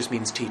 which just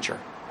means teacher,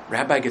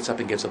 rabbi gets up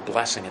and gives a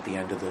blessing at the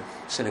end of the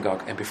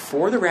synagogue. And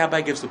before the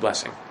rabbi gives the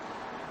blessing,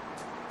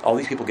 all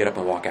these people get up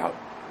and walk out.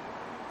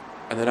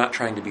 And they're not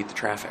trying to beat the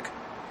traffic.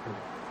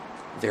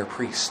 They're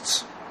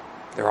priests.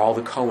 They're all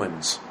the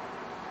Cohens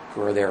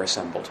who are there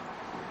assembled.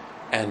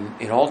 And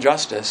in all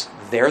justice,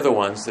 they're the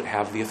ones that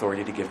have the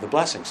authority to give the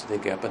blessing. So they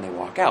get up and they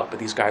walk out. But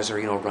these guys are,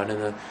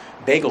 running a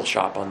bagel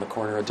shop on the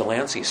corner of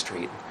Delancey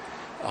Street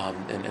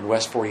and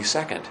West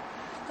 42nd.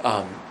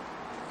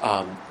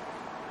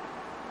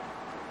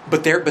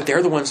 But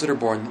they're the ones that are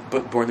born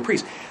the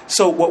priests.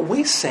 So what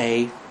we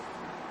say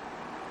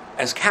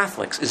as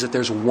Catholics is that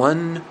there's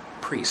one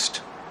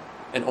priest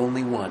and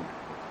only one.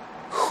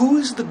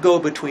 Who's the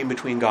go-between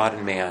between God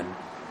and man,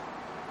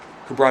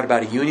 who brought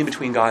about a union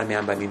between God and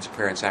man by means of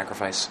prayer and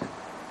sacrifice?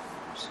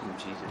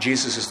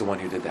 Jesus is the one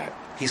who did that.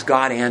 He's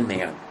God and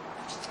man.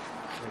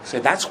 So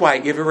that's why,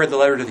 you ever read the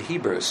letter to the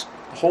Hebrews?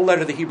 The whole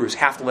letter to the Hebrews,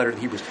 half the letter to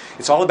the Hebrews,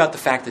 it's all about the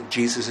fact that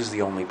Jesus is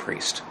the only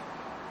priest.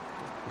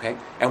 Okay?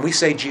 And we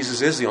say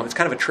Jesus is the only. It's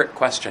kind of a trick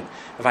question.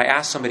 If I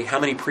ask somebody, how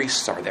many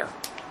priests are there?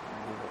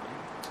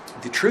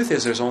 The truth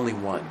is there's only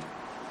one.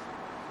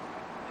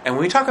 And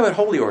when we talk about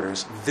holy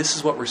orders, this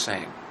is what we're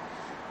saying.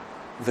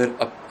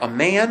 That a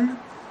man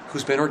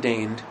who's been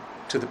ordained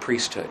to the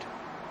priesthood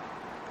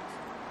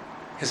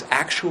is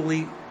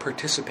actually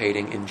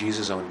participating in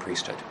Jesus' own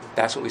priesthood.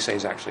 That's what we say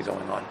is actually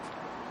going on.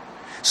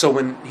 So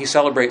when he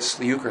celebrates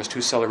the Eucharist,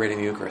 who's celebrating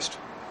the Eucharist?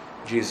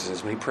 Jesus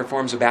is. When he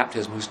performs a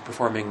baptism, who's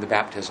performing the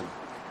baptism?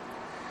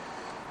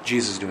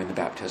 Jesus is doing the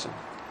baptism.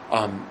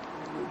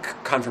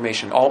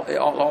 Confirmation,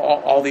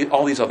 all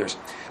these others.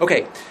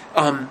 Okay,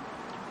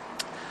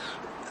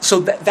 so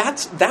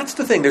that's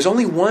the thing. There's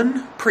only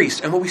one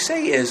priest, and what we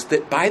say is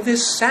that by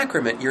this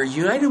sacrament, you're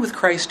united with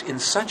Christ in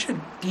such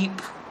a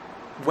deep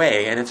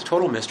way, and it's a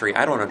total mystery.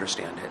 I don't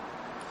understand it,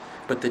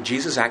 but that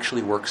Jesus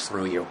actually works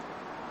through you.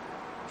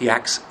 He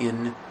acts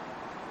in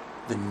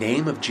the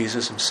name of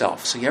Jesus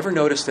himself. So you ever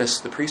notice this?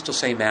 The priest will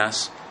say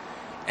Mass,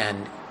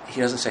 and he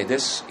doesn't say,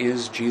 "This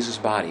is Jesus'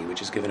 body,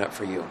 which is given up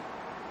for you.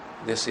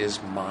 This is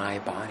my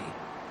body."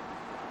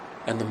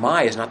 And the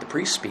 "my" is not the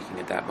priest speaking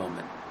at that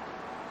moment.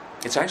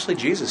 It's actually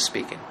Jesus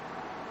speaking.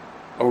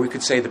 Or we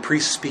could say the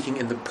priest speaking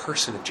in the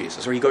person of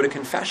Jesus. Or you go to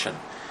confession.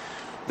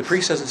 The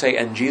priest doesn't say,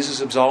 "And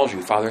Jesus absolves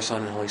you, Father,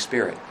 Son, and Holy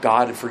Spirit.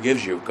 God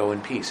forgives you. Go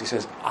in peace." He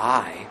says,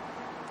 "I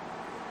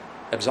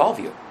absolve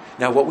you."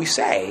 Now, what we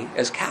say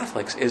as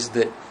Catholics is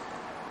that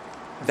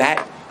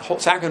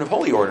sacrament of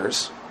holy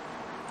orders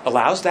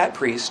allows that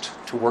priest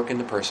to work in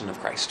the person of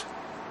Christ.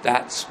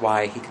 That's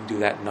why he can do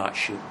that and not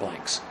shoot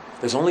blanks.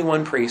 There's only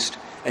one priest,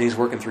 and he's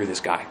working through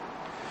this guy.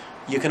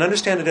 You can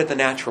understand it at the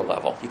natural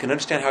level. You can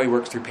understand how he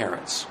works through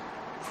parents,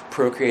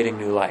 procreating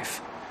new life.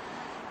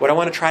 What I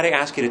want to try to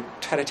ask you to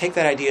try to take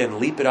that idea and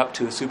leap it up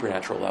to a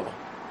supernatural level.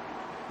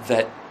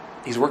 That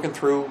he's working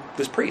through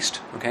this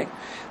priest, okay?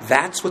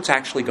 That's what's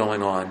actually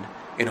going on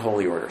in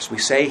holy orders. We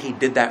say he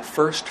did that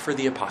first for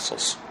the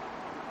apostles,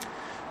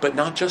 but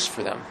not just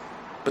for them,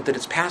 but that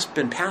it's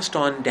been passed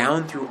on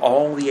down through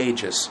all the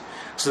ages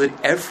so that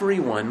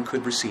everyone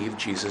could receive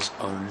Jesus'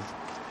 own.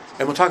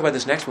 And we'll talk about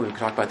this next when we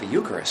talk about the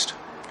Eucharist,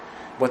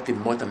 what the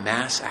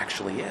Mass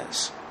actually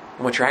is,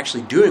 and what you're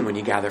actually doing when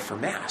you gather for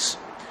Mass.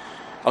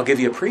 I'll give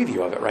you a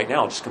preview of it right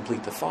now, just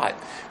complete the thought.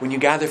 When you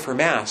gather for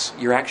Mass,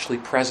 you're actually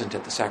present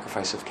at the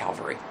sacrifice of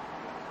Calvary.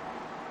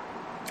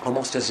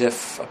 Almost as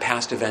if a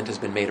past event has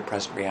been made a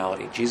present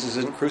reality. Jesus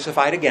isn't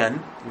crucified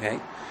again, okay?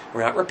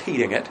 We're not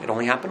repeating it. It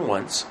only happened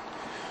once.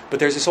 But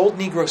there's this old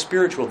Negro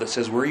spiritual that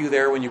says, were you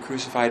there when you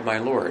crucified my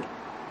Lord?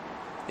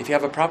 If you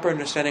have a proper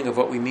understanding of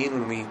what we mean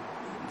when we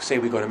say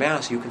we go to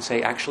Mass, you can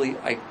say, actually,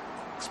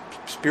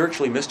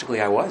 spiritually, mystically,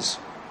 I was.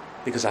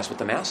 Because that's what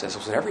the Mass is.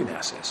 That's what every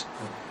Mass is.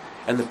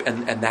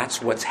 And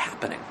that's what's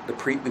happening.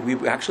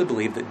 We actually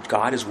believe that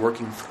God is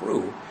working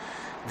through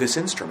this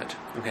instrument.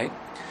 Okay?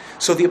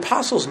 So the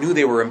apostles knew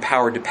they were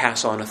empowered to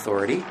pass on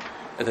authority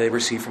that they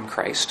received from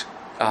Christ.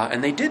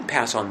 And they did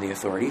pass on the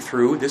authority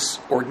through this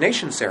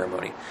ordination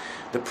ceremony.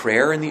 The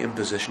prayer and the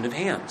imposition of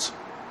hands.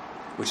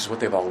 Which is what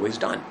they've always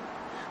done.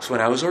 So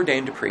when I was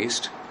ordained a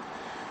priest,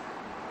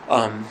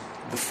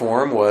 the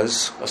form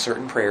was a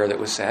certain prayer that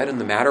was said,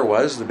 and the matter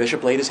was the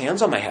bishop laid his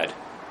hands on my head.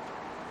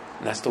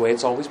 And that's the way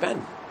it's always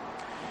been.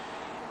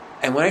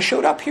 And when I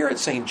showed up here at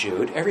St.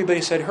 Jude,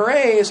 everybody said,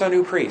 hooray, it's a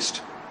new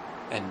priest.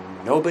 And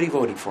nobody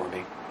voted for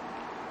me.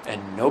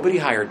 And nobody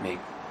hired me.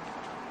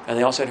 And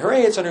they all said,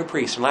 hooray, it's a new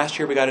priest. And last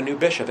year we got a new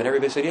bishop. And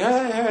everybody said,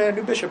 yeah,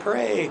 new bishop,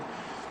 hooray.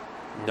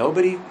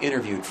 Nobody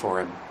interviewed for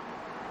him.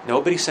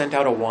 Nobody sent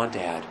out a want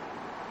ad.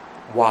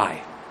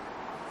 Why?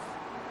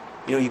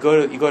 You know, you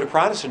go to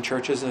Protestant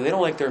churches and they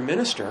don't like their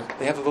minister.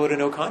 They have a vote of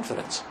no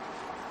confidence.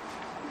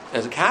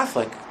 As a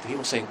Catholic,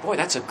 people say, boy,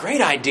 that's a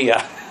great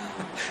idea.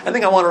 I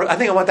think I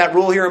want that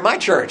rule here in my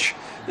church.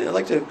 I'd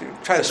like to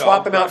try to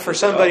swap him out for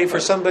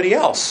somebody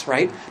else,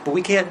 right? But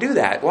we can't do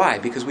that. Why?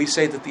 Because we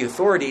say that the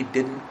authority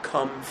didn't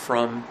come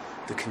from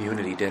the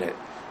community, did it?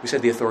 We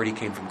said the authority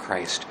came from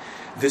Christ.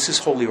 This is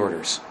holy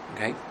orders,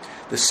 okay?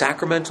 The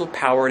sacramental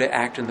power to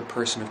act in the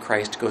person of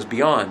Christ goes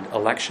beyond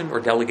election or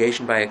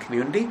delegation by a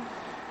community.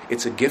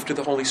 It's a gift of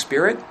the Holy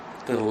Spirit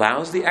that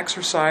allows the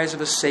exercise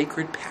of a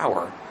sacred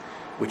power,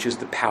 which is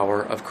the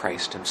power of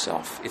Christ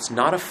himself. It's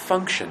not a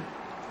function.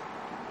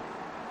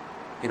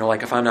 You know,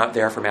 like if I'm not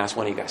there for Mass,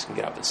 one of you guys can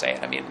get up and say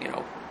it. I mean, you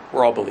know,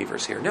 we're all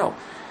believers here. No.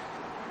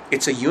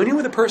 It's a union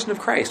with the person of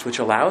Christ, which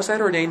allows that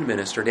ordained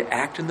minister to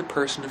act in the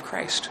person of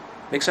Christ.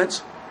 Make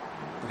sense?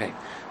 Okay.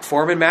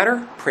 Form and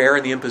matter, prayer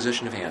and the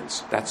imposition of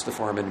hands. That's the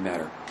form and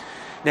matter.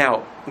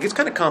 Now, it gets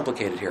kind of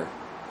complicated here.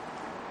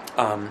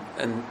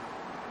 And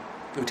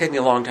it would take me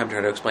a long time to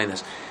try to explain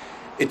this.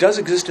 It does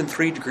exist in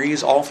 3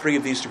 degrees. All 3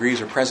 of these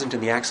degrees are present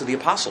in the Acts of the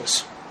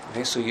Apostles.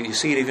 Okay, so you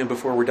see it even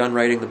before we're done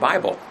writing the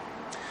Bible.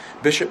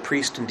 Bishop,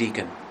 priest, and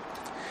deacon.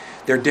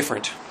 They're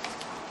different.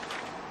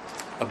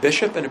 A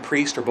bishop and a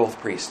priest are both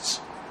priests.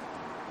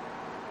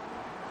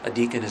 A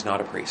deacon is not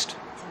a priest.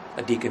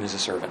 A deacon is a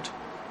servant.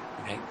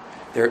 Okay?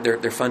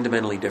 They're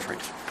fundamentally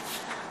different.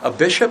 A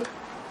bishop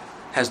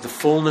has the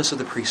fullness of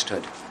the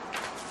priesthood.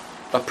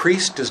 A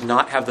priest does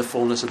not have the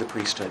fullness of the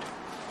priesthood.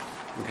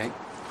 Okay?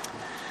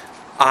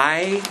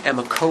 I am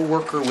a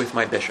co-worker with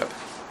my bishop.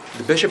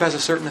 The bishop has a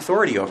certain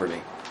authority over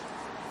me.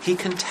 He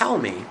can tell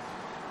me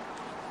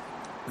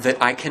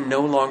that I can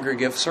no longer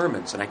give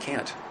sermons, and I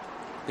can't,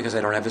 because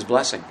I don't have his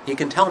blessing. He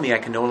can tell me I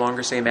can no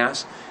longer say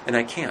Mass, and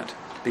I can't,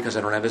 because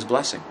I don't have his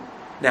blessing.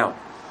 Now,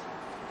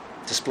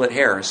 to split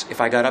hairs,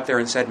 if I got up there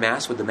and said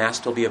Mass, would the Mass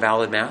still be a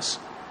valid Mass?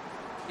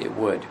 It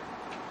would.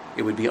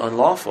 It would be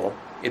unlawful.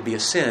 It'd be a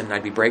sin.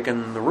 I'd be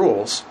breaking the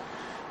rules.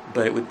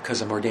 But it would,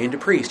 because I'm ordained a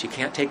priest, you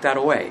can't take that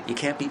away. You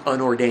can't be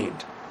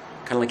unordained.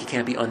 Kind of like you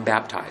can't be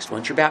unbaptized.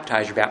 Once you're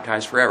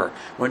baptized forever.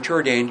 Once you're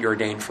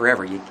ordained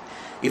forever.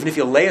 Even if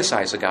you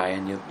laicize a guy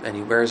and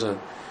he wears a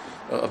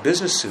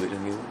business suit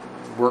and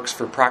he works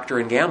for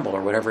Procter & Gamble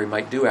or whatever he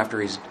might do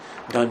after he's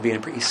done being a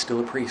priest, he's still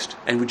a priest.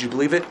 And would you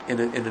believe it? In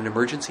an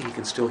emergency, he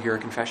can still hear a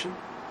confession.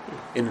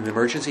 In an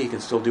emergency, he can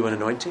still do an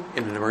anointing.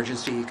 In an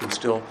emergency, he can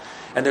still...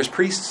 And there's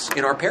priests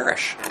in our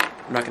parish.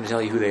 I'm not going to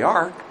tell you who they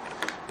are,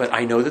 but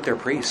I know that they're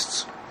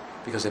priests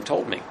because they've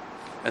told me.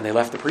 And they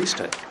left the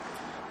priesthood.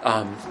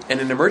 And in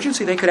an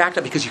emergency, they could act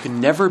up because you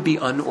can never be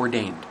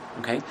unordained.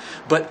 Okay?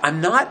 But I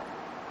don't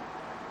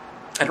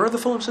have the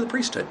fullness of the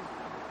priesthood.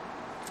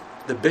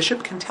 The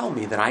bishop can tell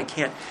me that I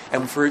can't.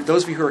 And for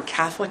those of you who are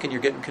Catholic and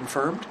you're getting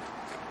confirmed,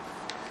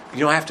 you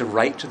don't have to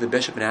write to the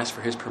bishop and ask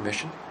for his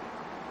permission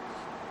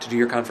to do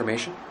your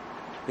confirmation,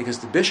 because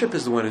the bishop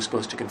is the one who's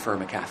supposed to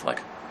confirm a Catholic.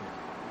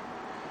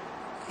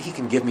 He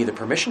can give me the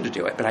permission to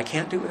do it, but I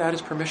can't do it without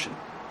his permission.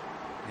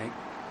 Okay?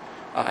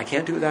 I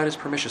can't do it without his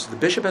permission. So the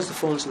bishop has the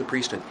fullness of the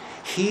priesthood.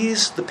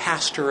 He's the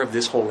pastor of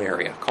this whole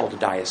area called a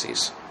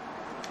diocese.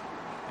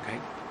 Okay?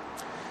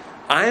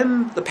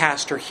 I'm the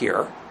pastor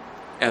here,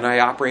 and I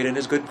operate in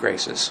his good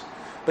graces,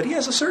 but he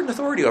has a certain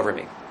authority over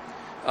me.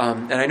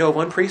 And I know of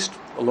one priest,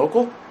 a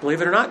local,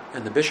 believe it or not,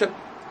 and the bishop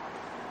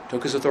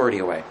took his authority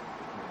away.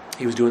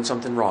 He was doing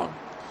something wrong.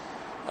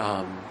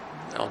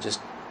 I'll just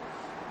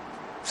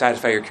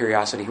satisfy your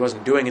curiosity. He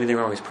wasn't doing anything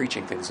wrong. He was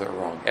preaching things that were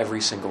wrong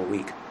every single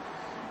week.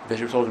 The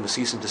bishop told him to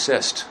cease and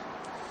desist.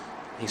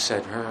 He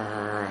said,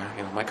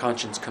 my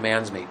conscience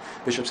commands me.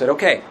 The bishop said,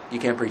 okay, you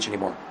can't preach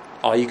anymore.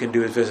 All you can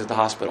do is visit the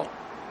hospital.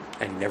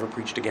 And he never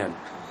preached again.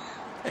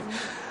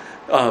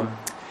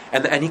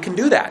 And he can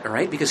do that, all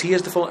right? Because he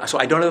has the full... So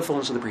I don't have the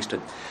fullness of the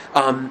priesthood.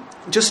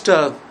 Just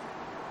to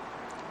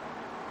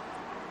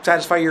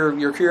satisfy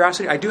your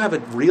curiosity, I do have a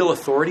real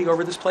authority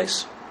over this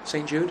place,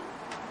 St. Jude.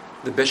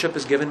 The bishop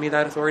has given me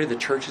that authority. The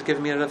church has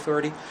given me that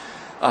authority.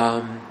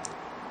 And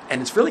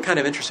it's really kind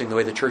of interesting the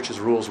way the church's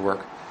rules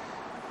work.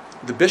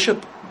 The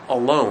bishop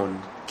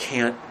alone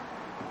can't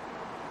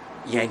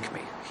yank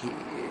me.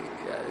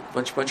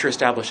 Once you're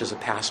established as a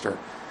pastor,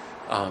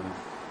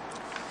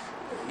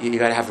 you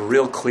got to have a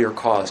real clear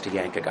cause to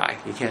yank a guy.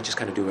 You can't just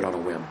kind of do it on a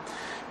whim.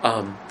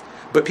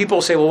 But people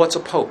will say, well, what's a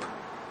pope?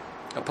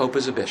 A pope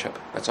is a bishop.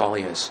 That's all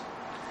he is.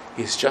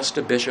 He's just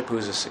a bishop who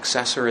is a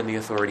successor in the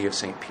authority of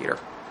St. Peter.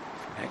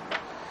 Okay?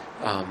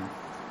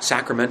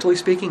 Sacramentally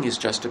speaking, he's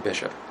just a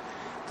bishop.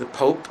 The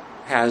pope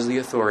has the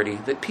authority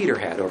that Peter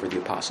had over the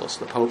apostles.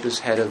 The pope is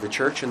head of the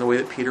church in the way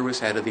that Peter was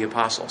head of the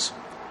apostles.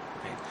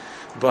 Okay?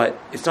 But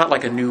it's not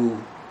like a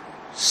new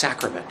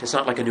sacrament. It's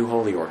not like a new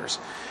holy orders.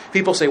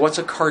 People say, what's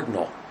a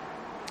cardinal?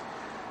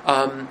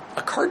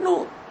 A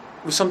cardinal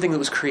was something that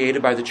was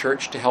created by the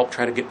church to help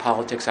try to get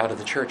politics out of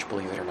the church,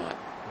 believe it or not.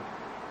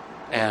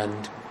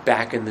 And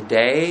back in the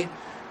day, in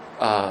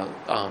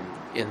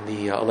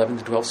the 11th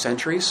and 12th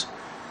centuries,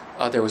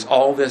 there was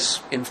all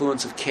this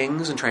influence of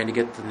kings and trying to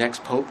get the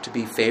next pope to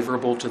be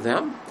favorable to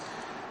them.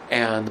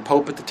 And the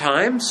pope at the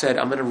time said,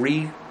 I'm going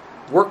to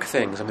rework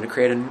things. I'm going to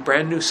create a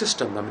brand new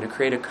system. I'm going to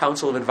create a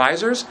council of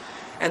advisors,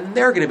 and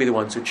they're going to be the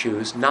ones who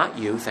choose, not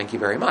you, thank you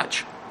very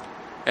much.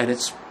 And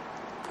it's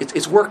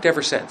worked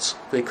ever since.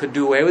 They could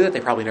do away with it.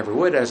 They probably never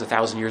would. It has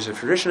 1,000 years of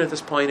tradition at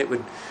this point. It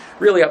would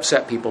really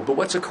upset people. But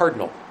what's a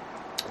cardinal?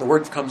 The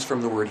word comes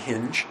from the word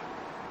hinge.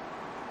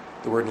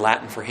 The word in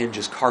Latin for hinge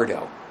is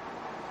cardo.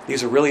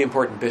 These are really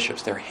important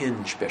bishops. They're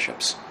hinge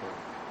bishops.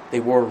 They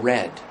wore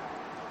red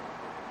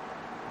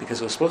because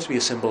it was supposed to be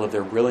a symbol of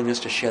their willingness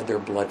to shed their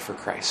blood for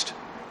Christ.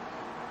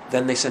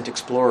 Then they sent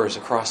explorers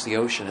across the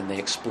ocean, and they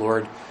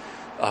explored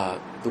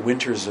the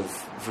winters of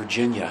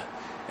Virginia,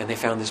 and they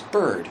found this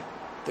bird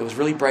that was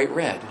really bright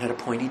red and had a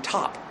pointy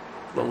top.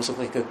 It almost looked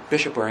like a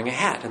bishop wearing a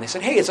hat. And they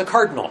said, hey, it's a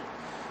cardinal.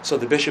 So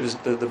the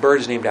bird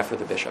is named after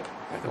the bishop,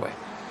 by the way,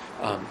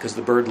 because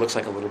the bird looks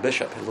like a little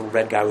bishop, a little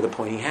red guy with a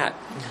pointy hat.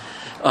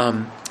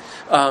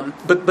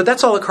 But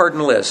that's all a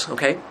cardinal is,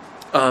 okay?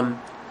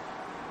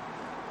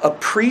 A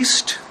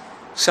priest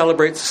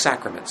celebrates the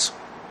sacraments.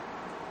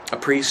 A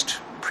priest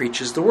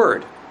preaches the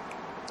word.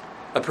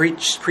 A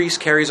priest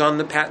carries on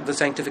the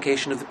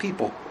sanctification of the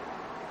people.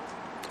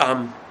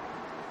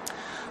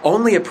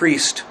 Only a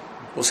priest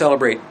will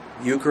celebrate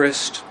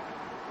Eucharist,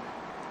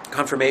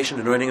 confirmation,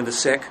 anointing of the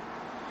sick.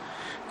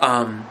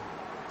 A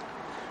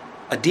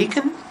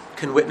deacon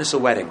can witness a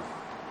wedding.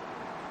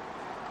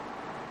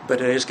 But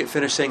did I just get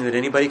finished saying that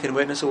anybody can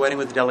witness a wedding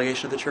with the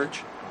delegation of the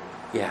church?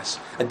 Yes.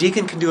 A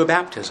deacon can do a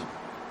baptism.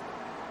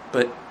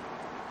 But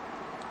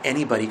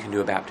anybody can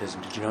do a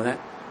baptism. Did you know that?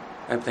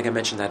 I think I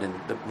mentioned that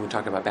when we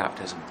talked about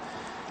baptism.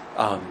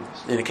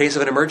 In a case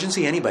of an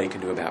emergency, anybody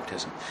can do a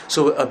baptism.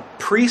 So a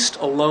priest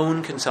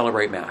alone can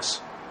celebrate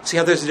Mass. See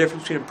how there's a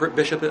difference between a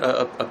bishop,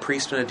 a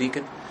priest, and a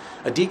deacon?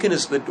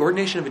 The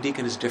ordination of a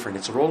deacon is different.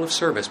 It's a role of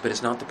service, but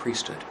it's not the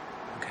priesthood.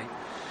 Okay.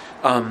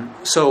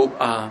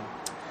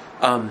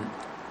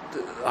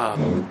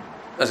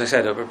 As I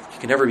said, you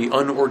can never be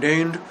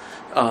unordained.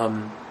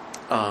 And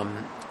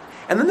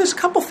then there's a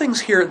couple things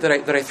here that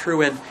I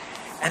threw in.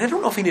 And I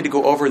don't know if we need to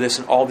go over this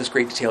in all this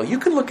great detail. You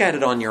can look at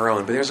it on your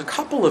own, but there's a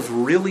couple of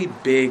really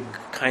big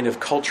kind of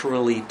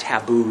culturally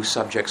taboo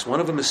subjects. One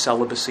of them is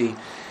celibacy,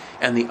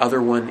 and the other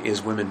one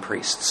is women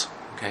priests.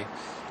 Okay,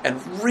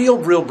 and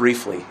real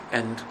briefly,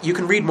 and you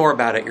can read more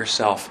about it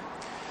yourself.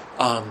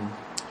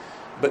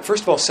 But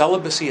first of all,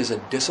 celibacy is a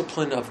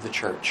discipline of the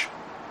church.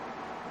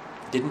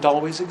 It didn't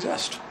always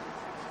exist.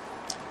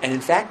 And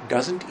in fact,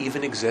 doesn't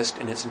even exist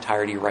in its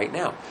entirety right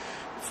now.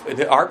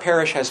 Our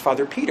parish has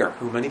Father Peter,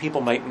 who many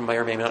people may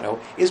or may not know,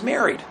 is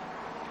married.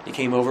 He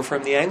came over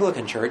from the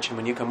Anglican Church, and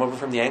when you come over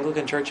from the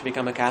Anglican Church and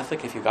become a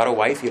Catholic, if you've got a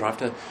wife, you don't have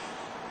to,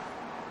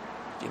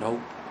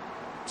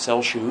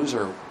 sell shoes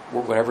or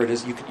whatever it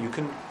is. You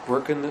can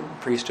work in the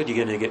priesthood. You're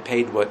going to get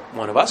paid what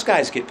one of us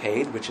guys get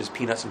paid, which is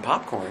peanuts and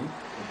popcorn.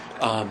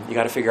 You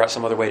got to figure out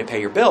some other way to pay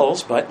your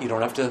bills, but you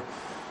don't have to.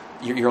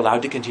 You're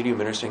allowed to continue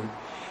ministering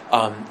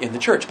in the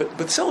church.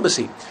 But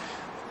celibacy,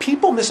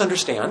 people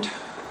misunderstand.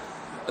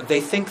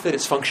 They think that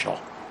it's functional.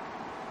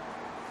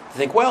 They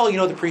think, well,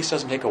 the priest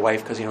doesn't take a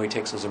wife because, he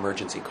takes those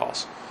emergency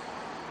calls.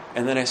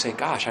 And then I say,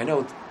 gosh, I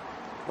know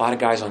a lot of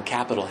guys on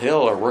Capitol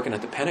Hill are working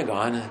at the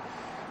Pentagon.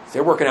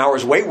 They're working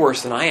hours way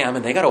worse than I am,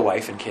 and they got a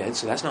wife and kids,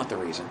 so that's not the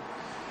reason.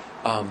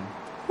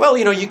 Well,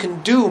 you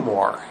can do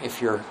more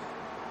if you're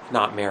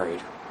not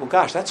married. Well,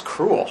 gosh, that's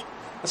cruel.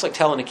 That's like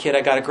telling a kid,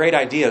 I got a great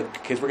idea,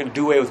 kids, we're going to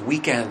do away with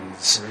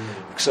weekends.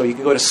 So you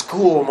can go to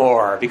school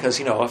more because,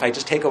 if I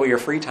just take away your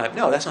free time.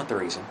 No, that's not the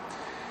reason.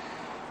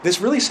 This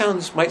really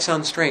might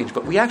sound strange,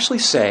 but we actually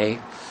say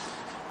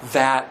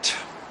that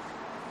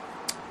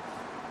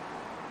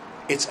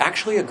it's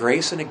actually a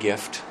grace and a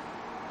gift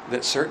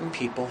that certain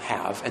people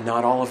have, and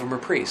not all of them are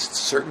priests,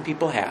 certain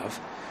people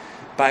have,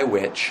 by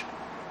which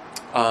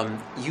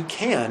you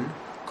can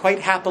quite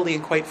happily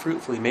and quite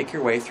fruitfully make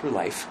your way through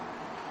life,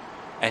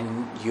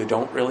 and you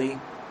don't really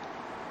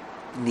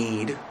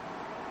need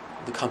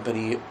the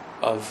company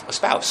of a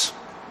spouse.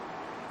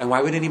 And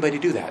why would anybody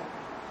do that?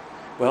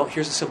 Well,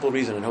 here's a simple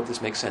reason, and I hope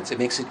this makes sense. It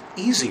makes it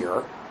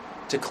easier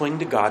to cling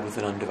to God with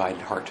an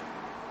undivided heart.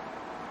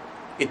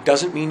 It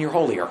doesn't mean you're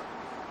holier.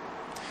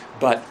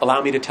 But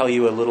allow me to tell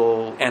you a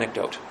little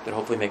anecdote that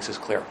hopefully makes this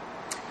clear.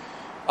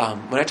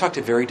 When I talk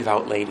to very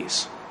devout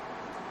ladies,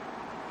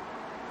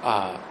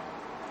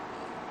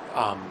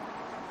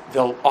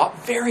 they'll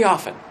very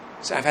often,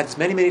 so I've had this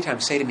many, many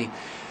times, say to me,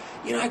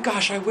 I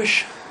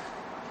wish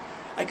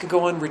I could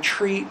go on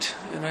retreat,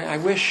 and I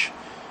wish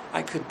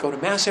I could go to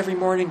Mass every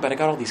morning, but I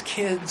got all these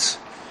kids,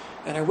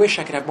 and I wish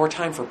I could have more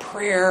time for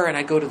prayer, and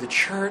I go to the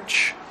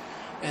church,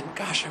 and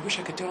gosh, I wish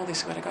I could do all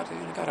these, but I got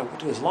to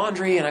do his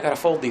laundry, and I got to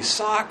fold these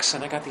socks,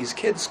 and I got these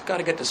kids, got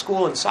to get to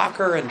school and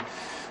soccer, and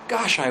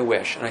gosh, I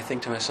wish. And I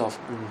think to myself,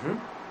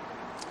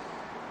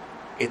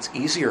 it's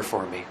easier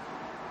for me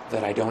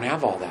that I don't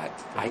have all that.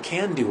 I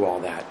can do all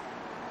that.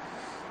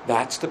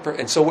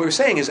 And so what we're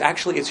saying is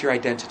actually it's your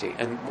identity.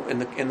 And in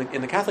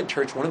the Catholic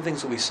Church, one of the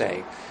things that we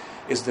say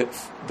is that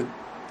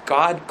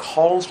God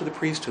calls to the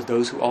priesthood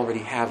those who already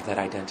have that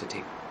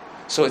identity.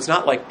 So it's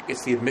not like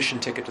it's the admission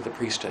ticket to the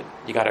priesthood.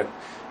 You got to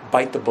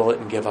bite the bullet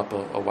and give up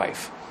a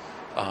wife.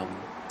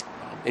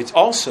 It's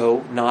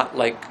also not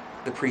like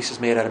the priest is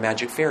made out of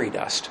magic fairy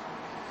dust,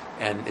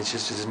 and it's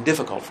just isn't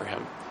difficult for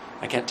him.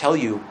 I can't tell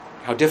you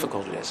how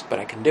difficult it is, but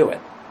I can do it.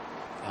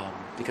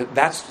 Because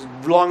that's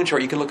long and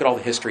short. You can look at all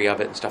the history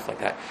of it and stuff like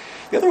that.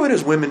 The other one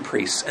is women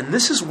priests, and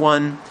this is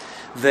one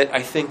that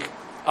I think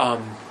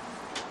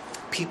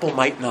people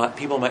might not.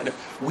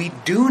 We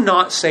do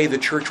not say the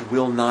church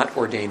will not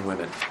ordain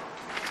women.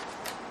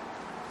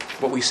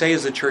 What we say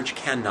is the church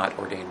cannot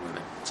ordain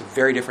women. It's a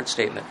very different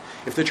statement.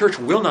 If the church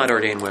will not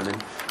ordain women,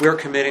 we are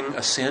committing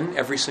a sin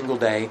every single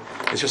day.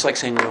 It's just like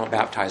saying we won't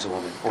baptize a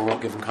woman, or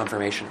won't give them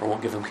confirmation, or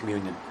won't give them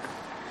communion.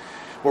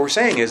 What we're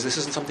saying is this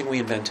isn't something we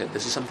invented.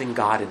 This is something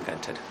God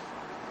invented.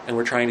 And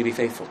we're trying to be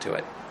faithful to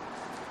it.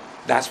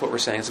 That's what we're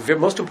saying. It's the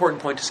most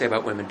important point to say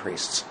about women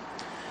priests.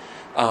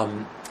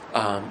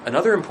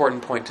 Another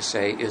important point to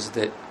say is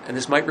that, and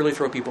this might really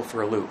throw people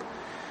for a loop,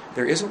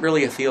 there isn't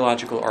really a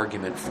theological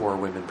argument for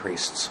women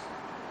priests.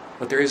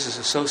 What there is a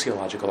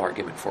sociological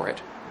argument for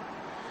it.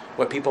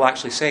 What people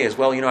actually say is,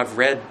 well, I've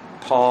read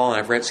Paul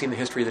and I've seen the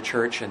history of the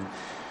church, and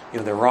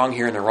they're wrong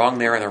here and they're wrong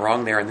there and they're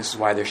wrong there, and this is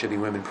why there should be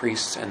women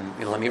priests. And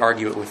let me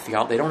argue it with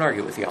theology. They don't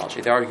argue it with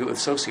theology. They argue it with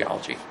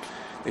sociology.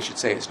 They should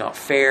say it's not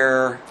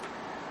fair.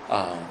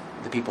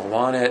 The people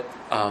want it.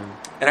 And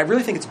I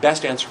really think it's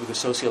best answered with a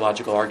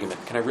sociological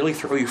argument. Can I really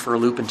throw you for a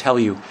loop and tell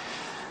you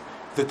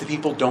that the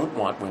people don't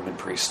want women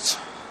priests?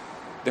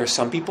 There are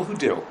some people who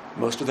do.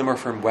 Most of them are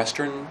from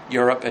Western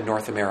Europe and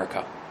North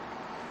America.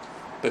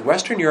 But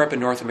Western Europe and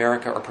North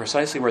America are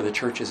precisely where the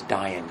church is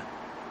dying.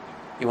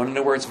 You want to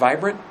know where it's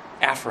vibrant?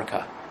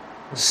 Africa,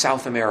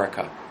 South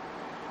America,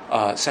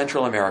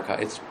 Central America.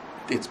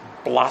 It's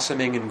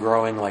blossoming and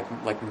growing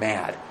like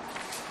mad.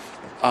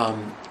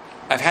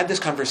 I've had this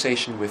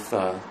conversation with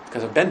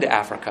because I've been to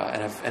Africa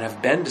and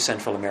I've been to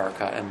Central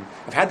America, and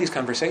I've had these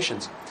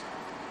conversations.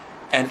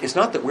 And it's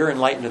not that we're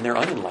enlightened and they're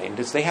unenlightened.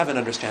 It's they have an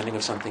understanding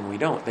of something we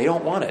don't. They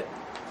don't want it.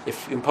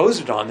 If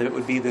imposed on them, it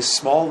would be this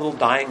small little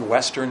dying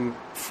Western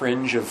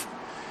fringe of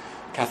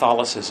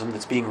Catholicism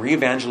that's being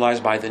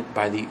re-evangelized by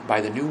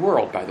the New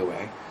World, by the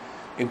way,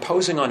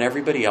 imposing on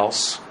everybody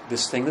else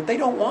this thing that they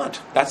don't want.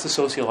 That's the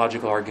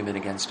sociological argument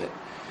against it.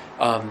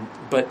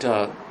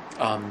 Another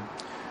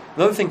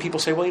thing people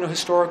say, well,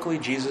 historically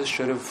Jesus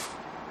should have,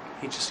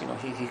 he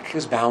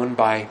was bound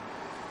by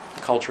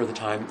the culture of the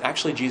time.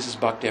 Actually, Jesus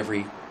bucked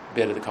every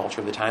bit of the culture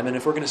of the time, and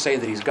if we're going to say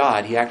that he's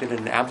God, he acted in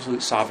an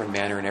absolute sovereign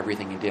manner in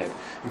everything he did,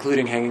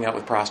 including hanging out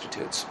with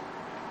prostitutes,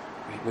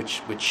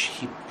 which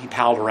he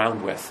palled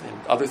around with,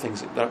 and other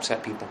things that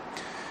upset people.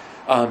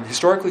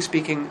 Historically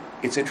speaking,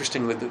 it's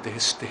interesting that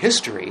the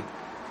history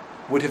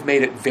would have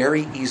made it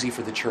very easy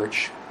for the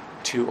church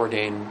to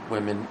ordain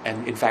women,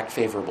 and in fact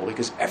favorable,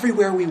 because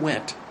everywhere we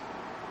went,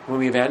 when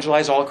we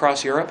evangelized all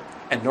across Europe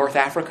and North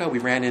Africa, we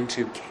ran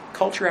into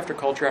culture after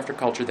culture after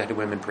culture that had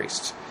women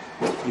priests.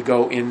 You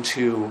go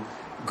into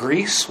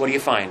Greece, what do you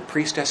find?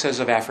 Priestesses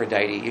of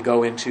Aphrodite. You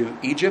go into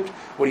Egypt,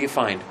 what do you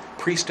find?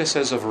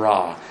 Priestesses of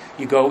Ra.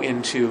 You go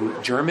into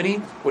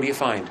Germany, what do you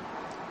find?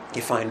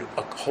 You find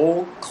a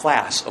whole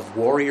class of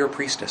warrior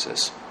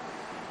priestesses,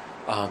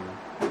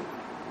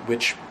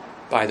 which,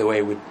 by the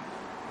way, would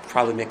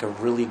probably make a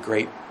really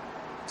great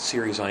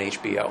series on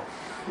HBO.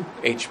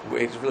 It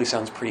really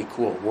sounds pretty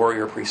cool,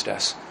 warrior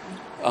priestess.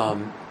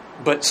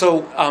 But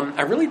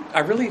I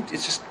really,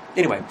 it's just,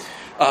 anyway.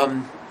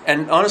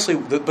 And honestly,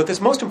 but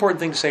this most important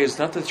thing to say is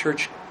not that the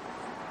church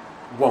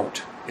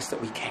won't, it's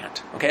that we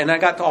can't. Okay, and I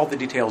got all the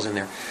details in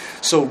there.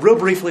 So real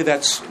briefly,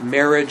 that's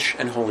marriage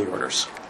and holy orders.